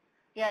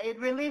 Yeah, it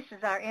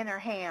releases our inner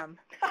ham.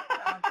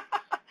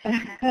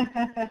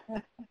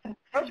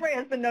 Rosemary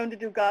has been known to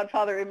do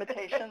Godfather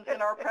imitations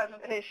in our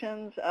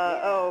presentations.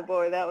 Oh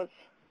boy, that was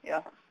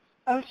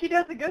Oh, she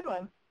does a good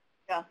one.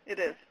 Yeah, it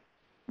is.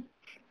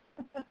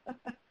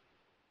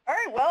 All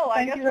right, well,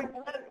 I guess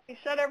we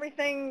said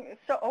everything.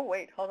 So,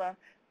 wait, hold on.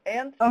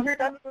 Ancestry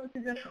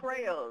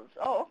trails.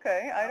 Oh,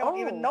 okay. I don't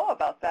even know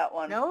about that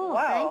one. No,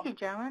 wow. Thank you,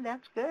 Gemma.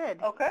 That's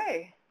good.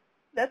 Okay.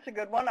 That's a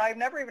good one. I've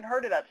never even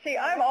heard of that. See,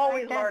 I'm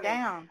always learning.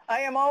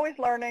 I am always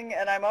learning,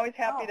 and I'm always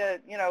happy to,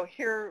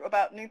 hear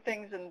about new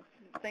things and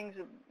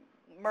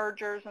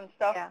mergers and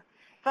stuff. Yeah.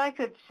 If I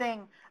could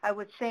sing, I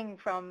would sing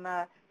from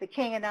The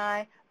King and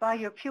I, by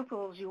your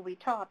pupils you'll be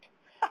taught.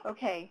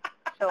 Okay.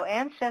 So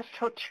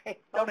ancestral trails.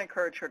 Don't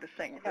encourage her to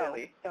sing,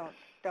 really. Don't.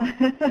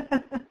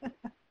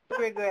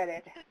 Regret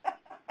it.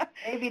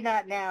 Maybe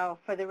not now,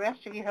 for the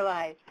rest of your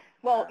life.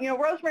 Well,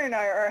 Rosemary and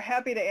I are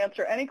happy to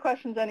answer any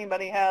questions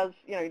anybody has.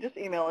 You just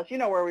email us. You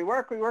know where we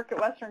work. We work at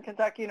Western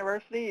Kentucky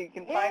University. You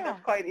can find us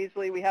quite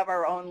easily. We have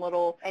our own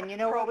little And you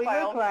know profile. what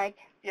we look like.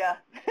 Yeah.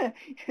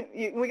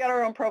 We got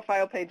our own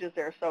profile pages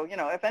there. So,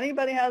 if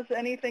anybody has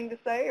anything to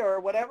say or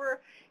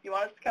whatever, you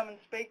want us to come and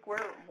speak,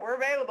 we're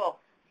available.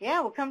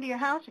 Yeah, we'll come to your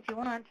house if you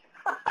want.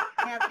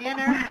 Have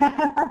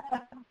dinner.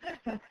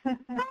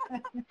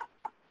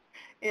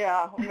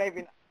 Yeah,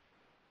 maybe not.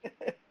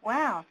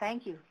 Wow,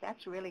 thank you.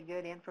 That's really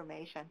good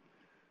information.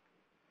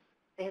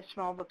 They have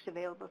small books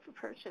available for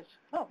purchase.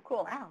 Oh,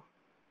 cool. Wow.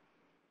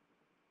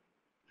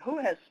 Who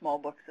has small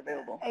books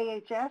available?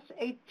 AHS,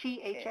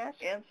 ATHS.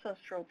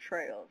 Ancestral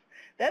Trails.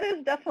 That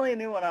is definitely a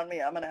new one on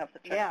me. I'm going to have to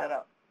check that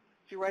out.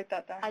 Did you write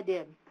that down? I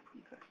did.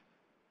 Okay.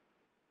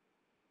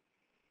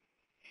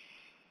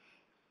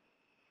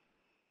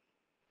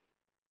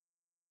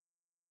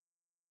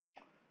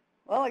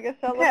 Well, I guess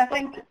that looks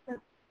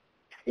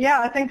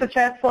I think the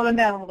chat's slowing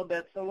down a little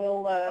bit, so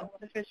we'll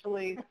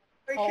officially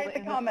appreciate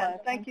the comments.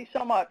 Thank you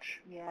so much.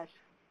 Yes.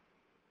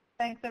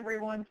 Thanks,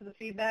 everyone, for the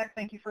feedback.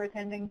 Thank you for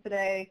attending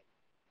today.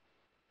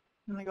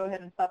 I'm going to go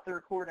ahead and stop the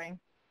recording.